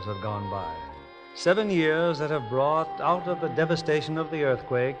years have gone by. 7 years that have brought out of the devastation of the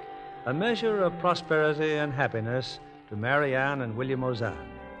earthquake a measure of prosperity and happiness to Mary Ann and William Ozanne.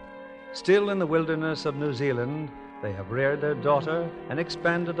 Still in the wilderness of New Zealand, they have reared their daughter and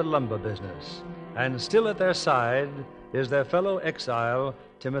expanded the lumber business. And still at their side is their fellow exile,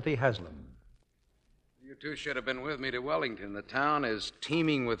 Timothy Haslam. You two should have been with me to Wellington. The town is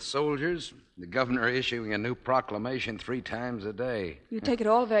teeming with soldiers. The governor issuing a new proclamation 3 times a day. You take it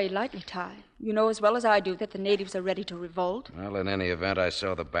all very lightly, Ty. You know as well as I do that the natives are ready to revolt. Well, in any event, I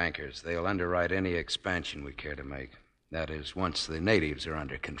saw the bankers. They'll underwrite any expansion we care to make. That is, once the natives are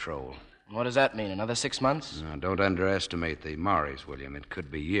under control. What does that mean, another 6 months? No, don't underestimate the Maoris, William. It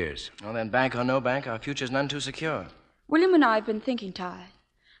could be years. Well, then, bank or no bank, our future's none too secure. William and I have been thinking, Ty.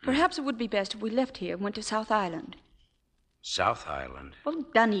 Perhaps it would be best if we left here and went to South Island. South Island? Well,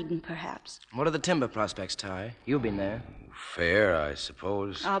 Dunedin, perhaps. What are the timber prospects, Ty? You've been there. Fair, I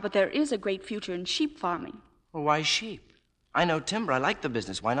suppose. But there is a great future in sheep farming. Well, why sheep? I know timber. I like the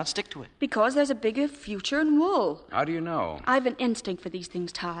business. Why not stick to it? Because there's a bigger future in wool. How do you know? I've an instinct for these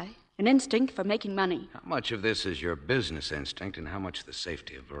things, Ty. An instinct for making money. How much of this is your business instinct and how much the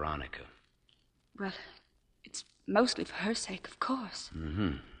safety of Veronica? Well, it's mostly for her sake, of course.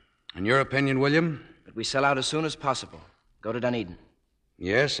 Mm-hmm. In your opinion, William? That we sell out as soon as possible. Go to Dunedin.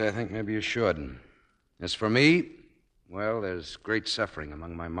 Yes, I think maybe you should. And as for me, well, there's great suffering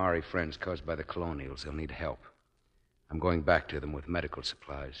among my Maori friends caused by the colonials. They'll need help. I'm going back to them with medical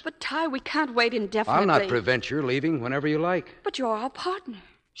supplies. But, Ty, we can't wait indefinitely. I'll not prevent your leaving whenever you like. But you're our partner.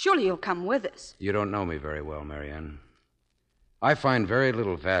 Surely you'll come with us. You don't know me very well, Marianne. I find very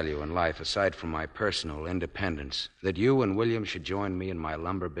little value in life aside from my personal independence. That you and William should join me in my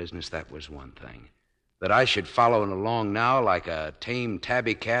lumber business, that was one thing. That I should follow along now like a tame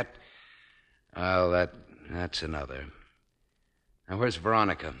tabby cat, well, that's another. Now, where's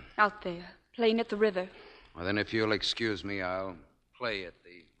Veronica? Out there, playing at the river. Well, then if you'll excuse me, I'll play at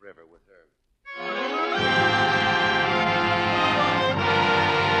the river with her.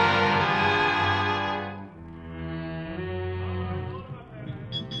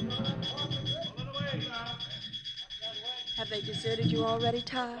 Have they deserted you already,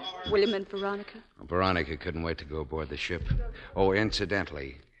 Ty? William and Veronica? Veronica couldn't wait to go aboard the ship. Oh,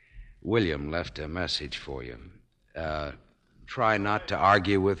 incidentally, William left a message for you. Try not to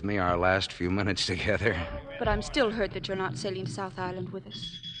argue with me our last few minutes together. But I'm still hurt that you're not sailing to South Island with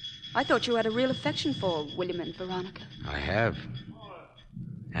us. I thought you had a real affection for William and Veronica. I have.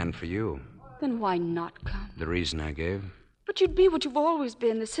 And for you. Then why not come? The reason I gave? But you'd be what you've always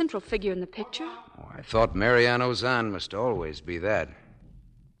been, the central figure in the picture. Oh, I thought Mary Ann Ozanne must always be that.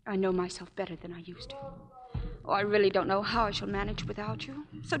 I know myself better than I used to. Oh, I really don't know how I shall manage without you.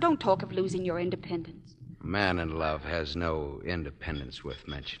 So don't talk of losing your independence. A man in love has no independence worth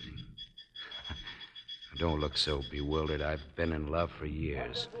mentioning. Don't look so bewildered. I've been in love for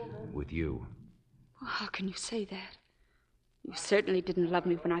years. With you. Well, how can you say that? You certainly didn't love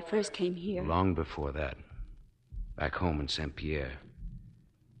me when I first came here. Long before that. Back home in St. Pierre.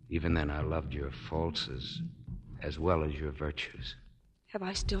 Even then, I loved your faults as well as your virtues. Have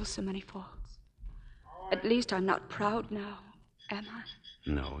I still so many faults? At least I'm not proud now, am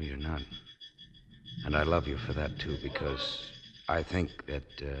I? No, you're not. And I love you for that, too, because I think that,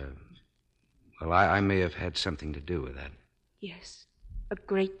 I may have had something to do with that. Yes, a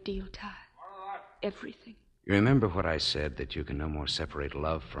great deal, Ty. Everything. You remember what I said, that you can no more separate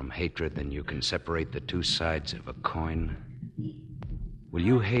love from hatred than you can separate the two sides of a coin? Well,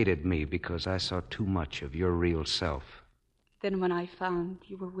 you hated me because I saw too much of your real self. Then when I found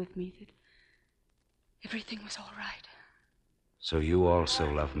you were with me, that everything was all right. So you also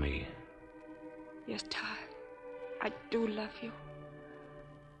love me. Yes, Ty, I do love you.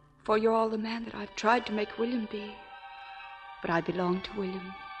 For you're all the man that I've tried to make William be. But I belong to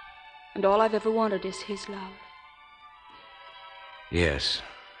William, and all I've ever wanted is his love. Yes.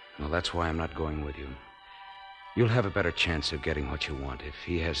 Well, that's why I'm not going with you. You'll have a better chance of getting what you want if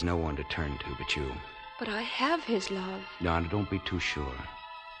he has no one to turn to but you. But I have his love. No, don't be too sure.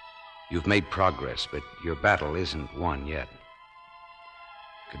 You've made progress, but your battle isn't won yet.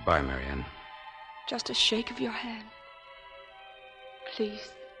 Goodbye, Marianne. Just a shake of your hand.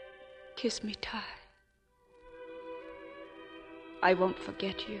 Please, kiss me, Ty. I won't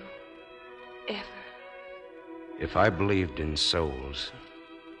forget you, ever. If I believed in souls,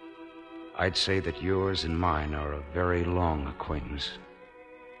 I'd say that yours and mine are a very long acquaintance.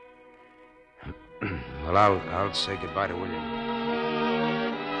 Well, I'll say goodbye to William.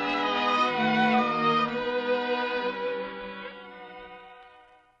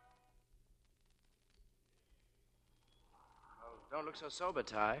 Don't look so sober,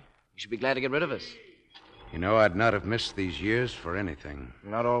 Ty. You should be glad to get rid of us. You know, I'd not have missed these years for anything.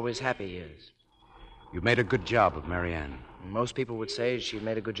 Not always happy years. You made a good job of Marianne. Most people would say she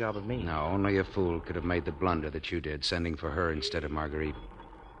made a good job of me. No, only a fool could have made the blunder that you did, sending for her instead of Marguerite.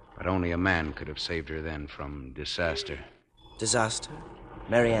 But only a man could have saved her then from disaster. Disaster?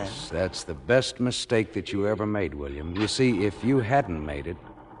 Marianne? Yes, that's the best mistake that you ever made, William. You see, if you hadn't made it,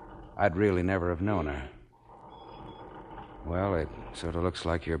 I'd really never have known her. Well, it sort of looks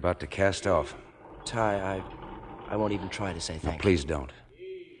like you're about to cast off. Ty, I won't even try to say thank you. Please don't.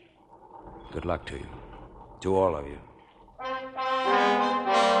 Good luck to you. To all of you.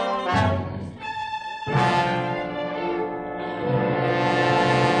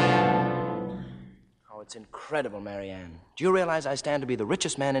 Oh, it's incredible, Marianne. Do you realize I stand to be the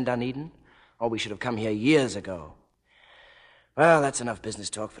richest man in Dunedin? Oh, we should have come here years ago. Well, that's enough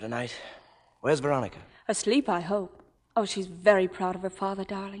business talk for tonight. Where's Veronica? Asleep, I hope. Oh, she's very proud of her father,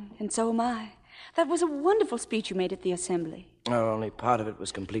 darling, and so am I. That was a wonderful speech you made at the assembly. Oh, only part of it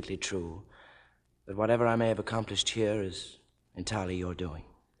was completely true. But whatever I may have accomplished here is entirely your doing.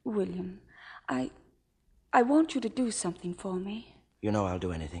 William, I want you to do something for me. You know I'll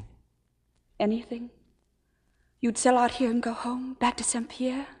do anything. Anything? You'd sell out here and go home, back to St.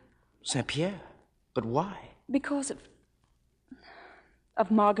 Pierre? St. Pierre? But why? Because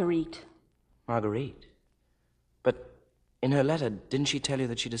of Marguerite. Marguerite? But in her letter, didn't she tell you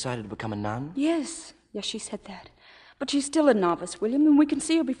that she decided to become a nun? Yes, she said that. But she's still a novice, William, and we can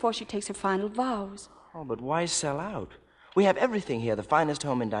see her before she takes her final vows. Oh, but why sell out? We have everything here, the finest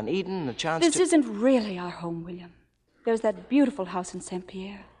home in Dunedin, and a chance This isn't really our home, William. There's that beautiful house in St.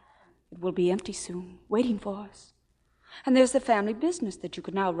 Pierre. It will be empty soon, waiting for us. And there's the family business that you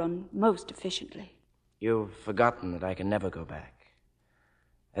could now run most efficiently. You've forgotten that I can never go back.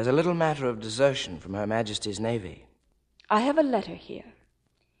 As a little matter of desertion from Her Majesty's Navy. I have a letter here.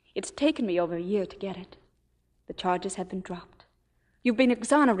 It's taken me over a year to get it. The charges have been dropped. You've been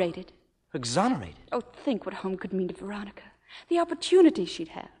exonerated. Exonerated? Oh, think what home could mean to Veronica. The opportunity she'd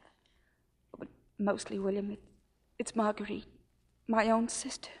have. But mostly, William, it's Marguerite, my own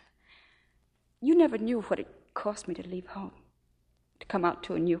sister. You never knew what it cost me to leave home, to come out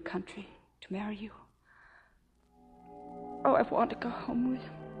to a new country, to marry you. Oh, I want to go home,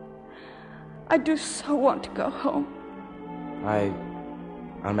 William. I do so want to go home.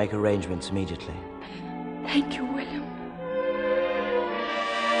 I'll make arrangements immediately. Thank you, William.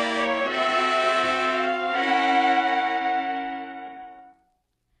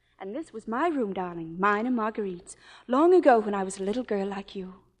 And this was my room, darling, mine and Marguerite's, long ago when I was a little girl like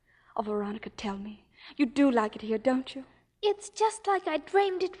you. Oh, Veronica, tell me, you do like it here, don't you? It's just like I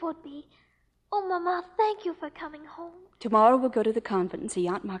dreamed it would be. Oh, Mama, thank you for coming home. Tomorrow we'll go to the convent and see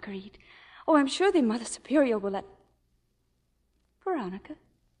Aunt Marguerite. Oh, I'm sure the Mother Superior will let... Veronica,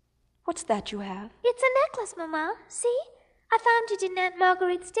 what's that you have? It's a necklace, Mama. See? I found it in Aunt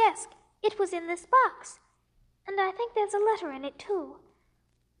Marguerite's desk. It was in this box. And I think there's a letter in it, too.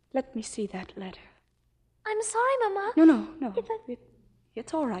 Let me see that letter. I'm sorry, Mama. No.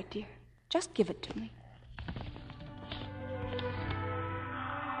 It's all right, dear. Just give it to me.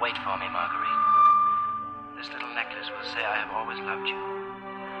 Wait for me, Marguerite. This little necklace will say I have always loved you.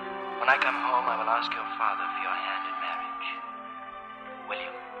 When I come home, I will ask your father for your hand in marriage.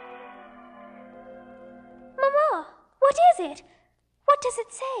 William. Mama, what is it? What does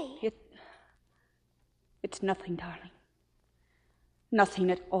it say? It's nothing, darling.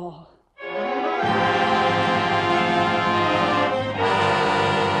 Nothing at all.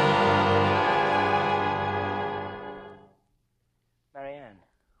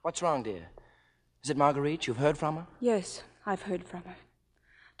 What's wrong, dear? Is it Marguerite? You've heard from her? Yes, I've heard from her.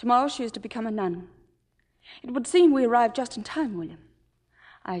 Tomorrow she is to become a nun. It would seem we arrived just in time, William.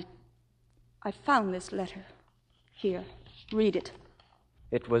 I found this letter. Here, read it.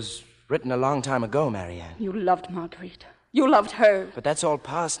 It was written a long time ago, Marianne. You loved Marguerite. You loved her. But that's all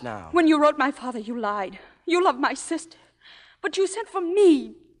past now. When you wrote my father, you lied. You loved my sister. But you sent for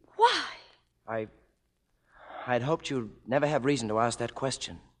me. Why? I'd hoped you'd never have reason to ask that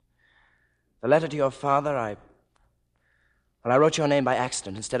question. The letter to your father, I wrote your name by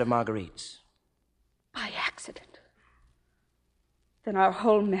accident instead of Marguerite's. By accident? Then our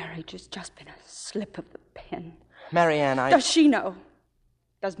whole marriage has just been a slip of the pen. Marianne, Does she know?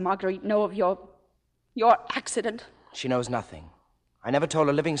 Does Marguerite know of your accident? She knows nothing. I never told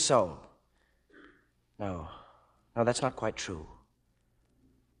a living soul. No, that's not quite true.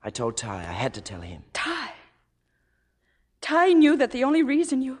 I told Ty. I had to tell him. Ty knew that the only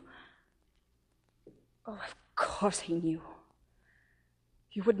reason you... Oh, of course he knew.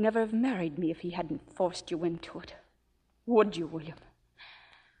 You would never have married me if he hadn't forced you into it. Would you, William?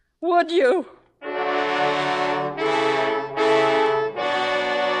 Would you?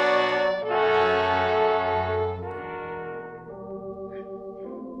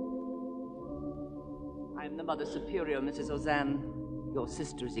 I'm the Mother Superior, Mrs. Ozanne. Your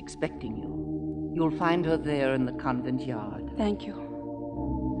sister is expecting you. You'll find her there in the convent yard. Thank you.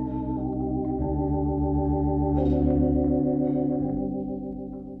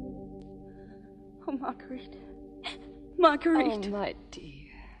 Oh, Marguerite. Marguerite. Oh, my dear.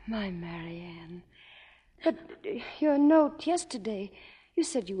 My Marianne. But your note yesterday, you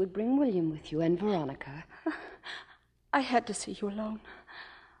said you would bring William with you and Veronica. I had to see you alone.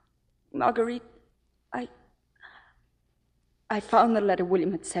 Marguerite, I found the letter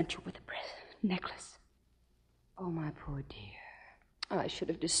William had sent you with the necklace. Oh, my poor dear. I should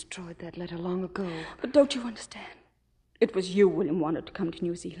have destroyed that letter long ago. But don't you understand? It was you William wanted to come to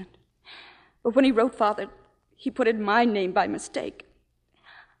New Zealand. But when he wrote Father, he put in my name by mistake.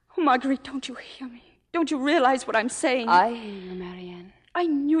 Oh, Marguerite, don't you hear me? Don't you realize what I'm saying? I hear you, Marianne. I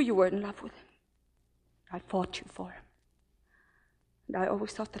knew you were in love with him. I fought you for him. And I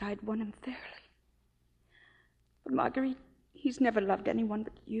always thought that I'd won him fairly. But Marguerite, he's never loved anyone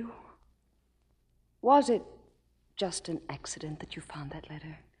but you. Was it just an accident that you found that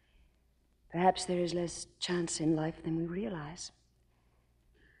letter? Perhaps there is less chance in life than we realize.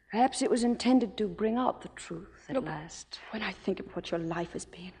 Perhaps it was intended to bring out the truth at last. When I think of what your life has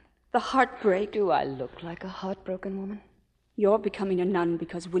been, the heartbreak... Do I look like a heartbroken woman? You're becoming a nun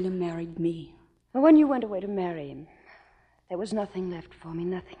because William married me. Well, when you went away to marry him, there was nothing left for me,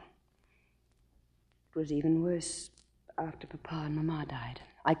 nothing. It was even worse after Papa and Mama died.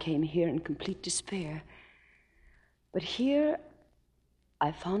 I came here in complete despair. But here,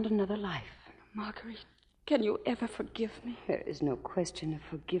 I found another life. Marguerite, can you ever forgive me? There is no question of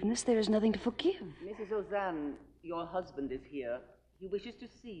forgiveness. There is nothing to forgive. Mrs. Ozanne, your husband is here. He wishes to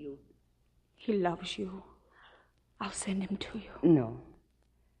see you. He loves you. I'll send him to you. No.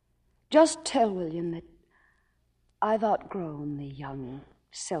 Just tell William that I've outgrown the young,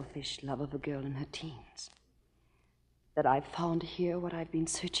 selfish love of a girl in her teens. That I've found here what I've been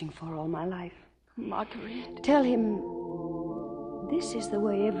searching for all my life. Marguerite. Tell him this is the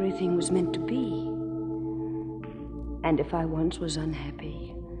way everything was meant to be. And if I once was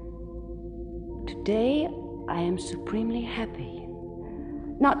unhappy, today I am supremely happy.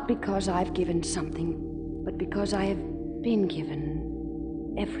 Not because I've given something, but because I have been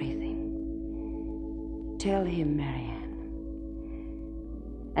given everything. Tell him, Marianne,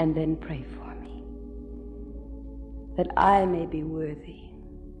 and then pray for me, that I may be worthy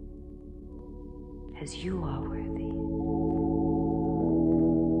as you are worthy.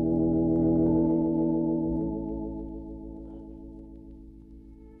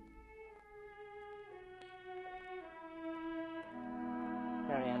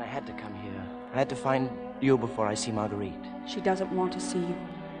 Marianne, I had to come here. I had to find you before I see Marguerite. She doesn't want to see you.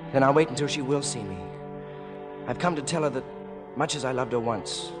 Then I'll wait until she will see me. I've come to tell her that, much as I loved her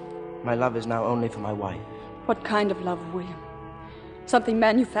once, my love is now only for my wife. What kind of love, William? Something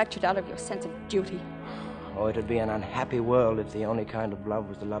manufactured out of your sense of duty. Oh, it would be an unhappy world if the only kind of love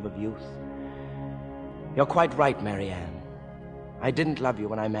was the love of youth. You're quite right, Marianne. I didn't love you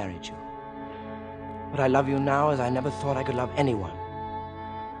when I married you. But I love you now as I never thought I could love anyone.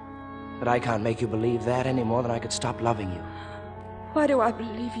 But I can't make you believe that any more than I could stop loving you. Why do I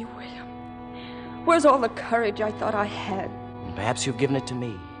believe you, William? Where's all the courage I thought I had? And perhaps you've given it to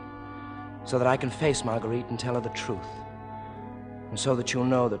me, so that I can face Marguerite and tell her the truth. And so that you'll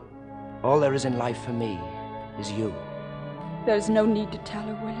know that all there is in life for me is you. There's no need to tell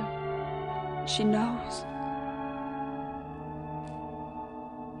her, William. She knows.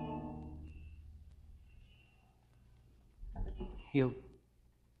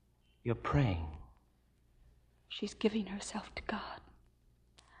 You're praying. She's giving herself to God,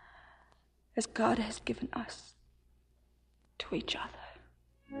 as God has given us to each other.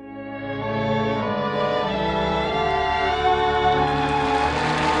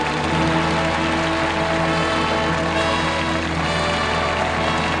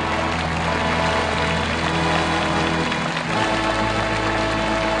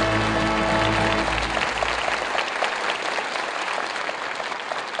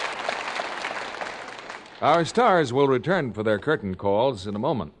 Our stars will return for their curtain calls in a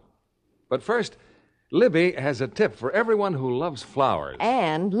moment. But first, Libby has a tip for everyone who loves flowers.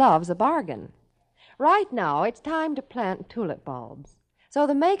 And loves a bargain. Right now, it's time to plant tulip bulbs. So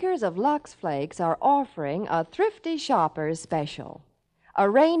the makers of Lux Flakes are offering a thrifty shopper's special. A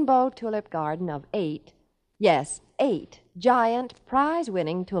rainbow tulip garden of 8 giant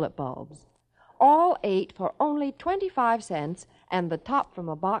prize-winning tulip bulbs. All 8 for only 25 cents and the top from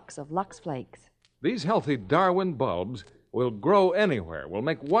a box of Lux Flakes. These healthy Darwin bulbs will grow anywhere, will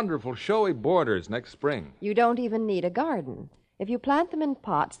make wonderful showy borders next spring. You don't even need a garden. If you plant them in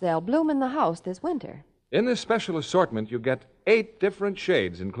pots, they'll bloom in the house this winter. In this special assortment, you get 8 different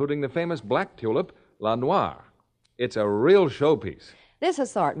shades, including the famous black tulip, La Noire. It's a real showpiece. This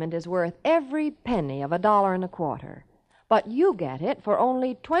assortment is worth every penny of $1.25. But you get it for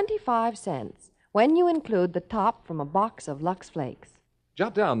only 25 cents when you include the top from a box of Lux Flakes.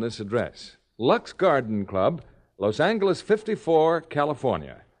 Jot down this address. Lux Garden Club, Los Angeles 54,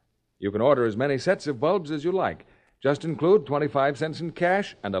 California. You can order as many sets of bulbs as you like. Just include 25 cents in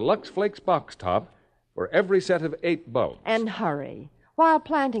cash and a Lux Flakes box top for every set of 8 bulbs. And hurry, while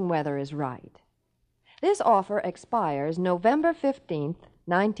planting weather is right. This offer expires November 15th,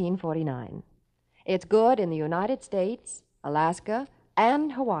 1949. It's good in the United States, Alaska,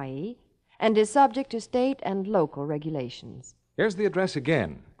 and Hawaii, and is subject to state and local regulations. Here's the address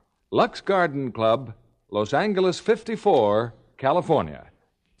again. Lux Garden Club, Los Angeles 54, California.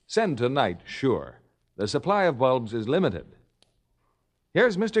 Send tonight, sure. The supply of bulbs is limited.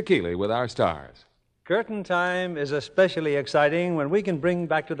 Here's Mr. Keeley with our stars. Curtain time is especially exciting when we can bring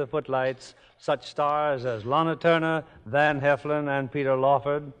back to the footlights such stars as Lana Turner, Van Heflin, and Peter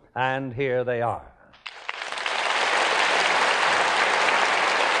Lawford, and here they are.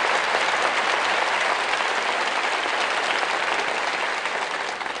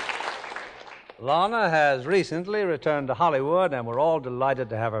 Lana has recently returned to Hollywood, and we're all delighted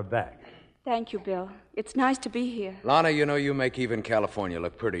to have her back. Thank you, Bill. It's nice to be here. Lana, you know you make even California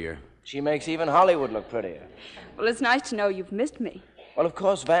look prettier. She makes even Hollywood look prettier. Well, it's nice to know you've missed me. Well, of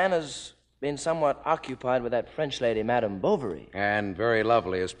course, Van has been somewhat occupied with that French lady, Madame Bovary. And very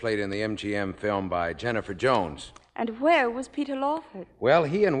lovely, as played in the MGM film by Jennifer Jones. And where was Peter Lawford? Well,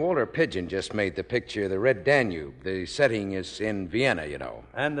 he and Walter Pidgeon just made the picture The Red Danube. The setting is in Vienna, you know.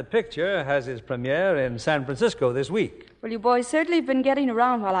 And the picture has its premiere in San Francisco this week. Well, you boys certainly have been getting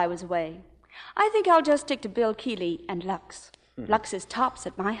around while I was away. I think I'll just stick to Bill Keeley and Lux. Lux is tops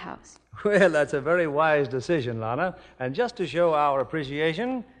at my house. Well, that's a very wise decision, Lana. And just to show our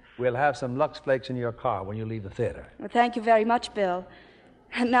appreciation, we'll have some Lux Flakes in your car when you leave the theater. Well, thank you very much, Bill.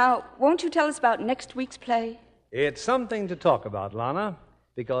 And now, won't you tell us about next week's play? It's something to talk about, Lana,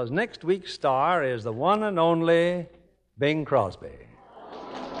 because next week's star is the one and only Bing Crosby.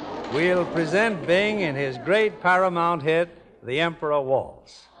 We'll present Bing in his great Paramount hit, The Emperor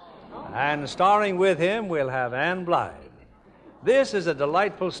Waltz. And starring with him, we'll have Ann Blythe. This is a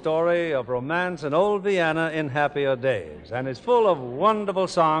delightful story of romance in old Vienna in happier days, and it's full of wonderful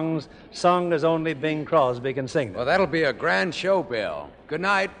songs sung as only Bing Crosby can sing them. Well, that'll be a grand show, Bill. Good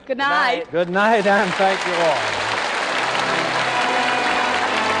night. Good night. Good night, and thank you all.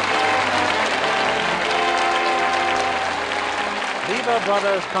 Lever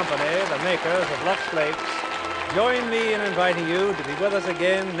Brothers Company, the makers of Lux Flakes, join me in inviting you to be with us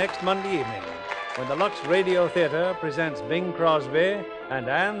again next Monday evening when the Lux Radio Theater presents Bing Crosby and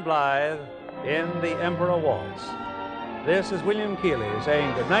Ann Blythe in The Emperor Waltz. This is William Keeley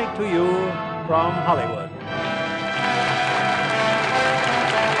saying good night to you from Hollywood.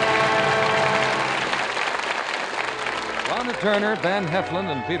 Lana Turner, Van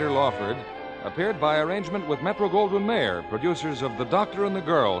Heflin, and Peter Lawford appeared by arrangement with Metro-Goldwyn-Mayer, producers of The Doctor and the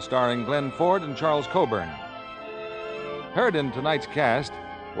Girl, starring Glenn Ford and Charles Coburn. Heard in tonight's cast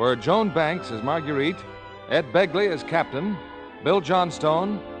were Joan Banks as Marguerite, Ed Begley as Captain, Bill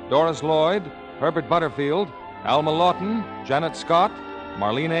Johnstone, Doris Lloyd, Herbert Butterfield, Alma Lawton, Janet Scott,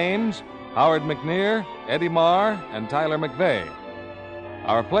 Marlene Ames, Howard McNear, Eddie Marr, and Tyler McVeigh.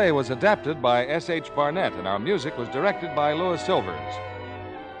 Our play was adapted by S.H. Barnett, and our music was directed by Louis Silvers.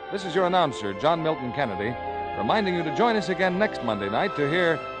 This is your announcer, John Milton Kennedy, reminding you to join us again next Monday night to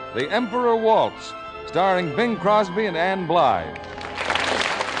hear The Emperor Waltz, starring Bing Crosby and Ann Blythe.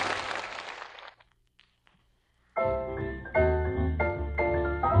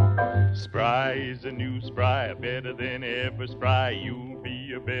 Spry is a new Spry, better than ever Spry. You'll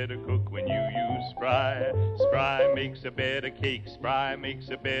be a better cook when you use Spry. Spry makes a better cake, Spry makes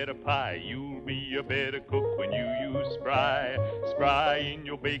a better pie. You'll be a better cook when you use Spry. Spry in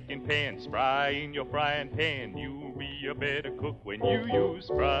your baking pan, Spry in your frying pan. You'll be a better cook when you use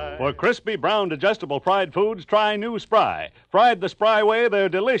Spry. For crispy, brown, digestible fried foods, try new Spry. Fried the Spry way, they're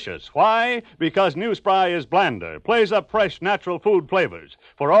delicious. Why? Because new Spry is blander, plays up fresh, natural food flavors.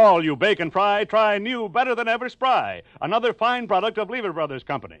 For all you bake and fry, try new, better than ever Spry, another fine product of Lever Brothers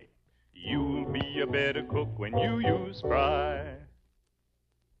Company. You'll be a better cook when you use Spry.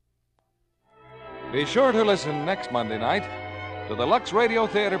 Be sure to listen next Monday night to the Lux Radio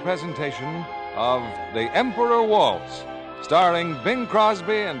Theater presentation of The Emperor Waltz, starring Bing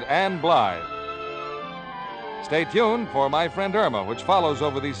Crosby and Ann Blythe. Stay tuned for My Friend Irma, which follows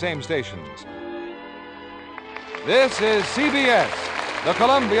over these same stations. This is CBS, the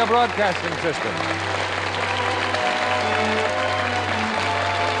Columbia Broadcasting System.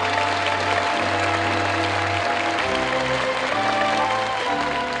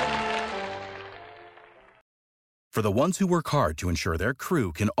 For the ones who work hard to ensure their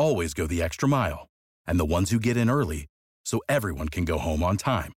crew can always go the extra mile, and the ones who get in early so everyone can go home on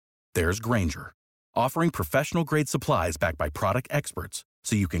time, there's Grainger, offering professional-grade supplies backed by product experts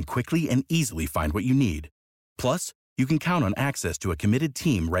so you can quickly and easily find what you need. Plus, you can count on access to a committed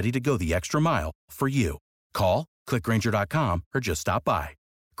team ready to go the extra mile for you. Call, click Grainger.com, or just stop by.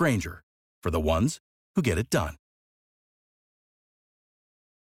 Grainger, for the ones who get it done.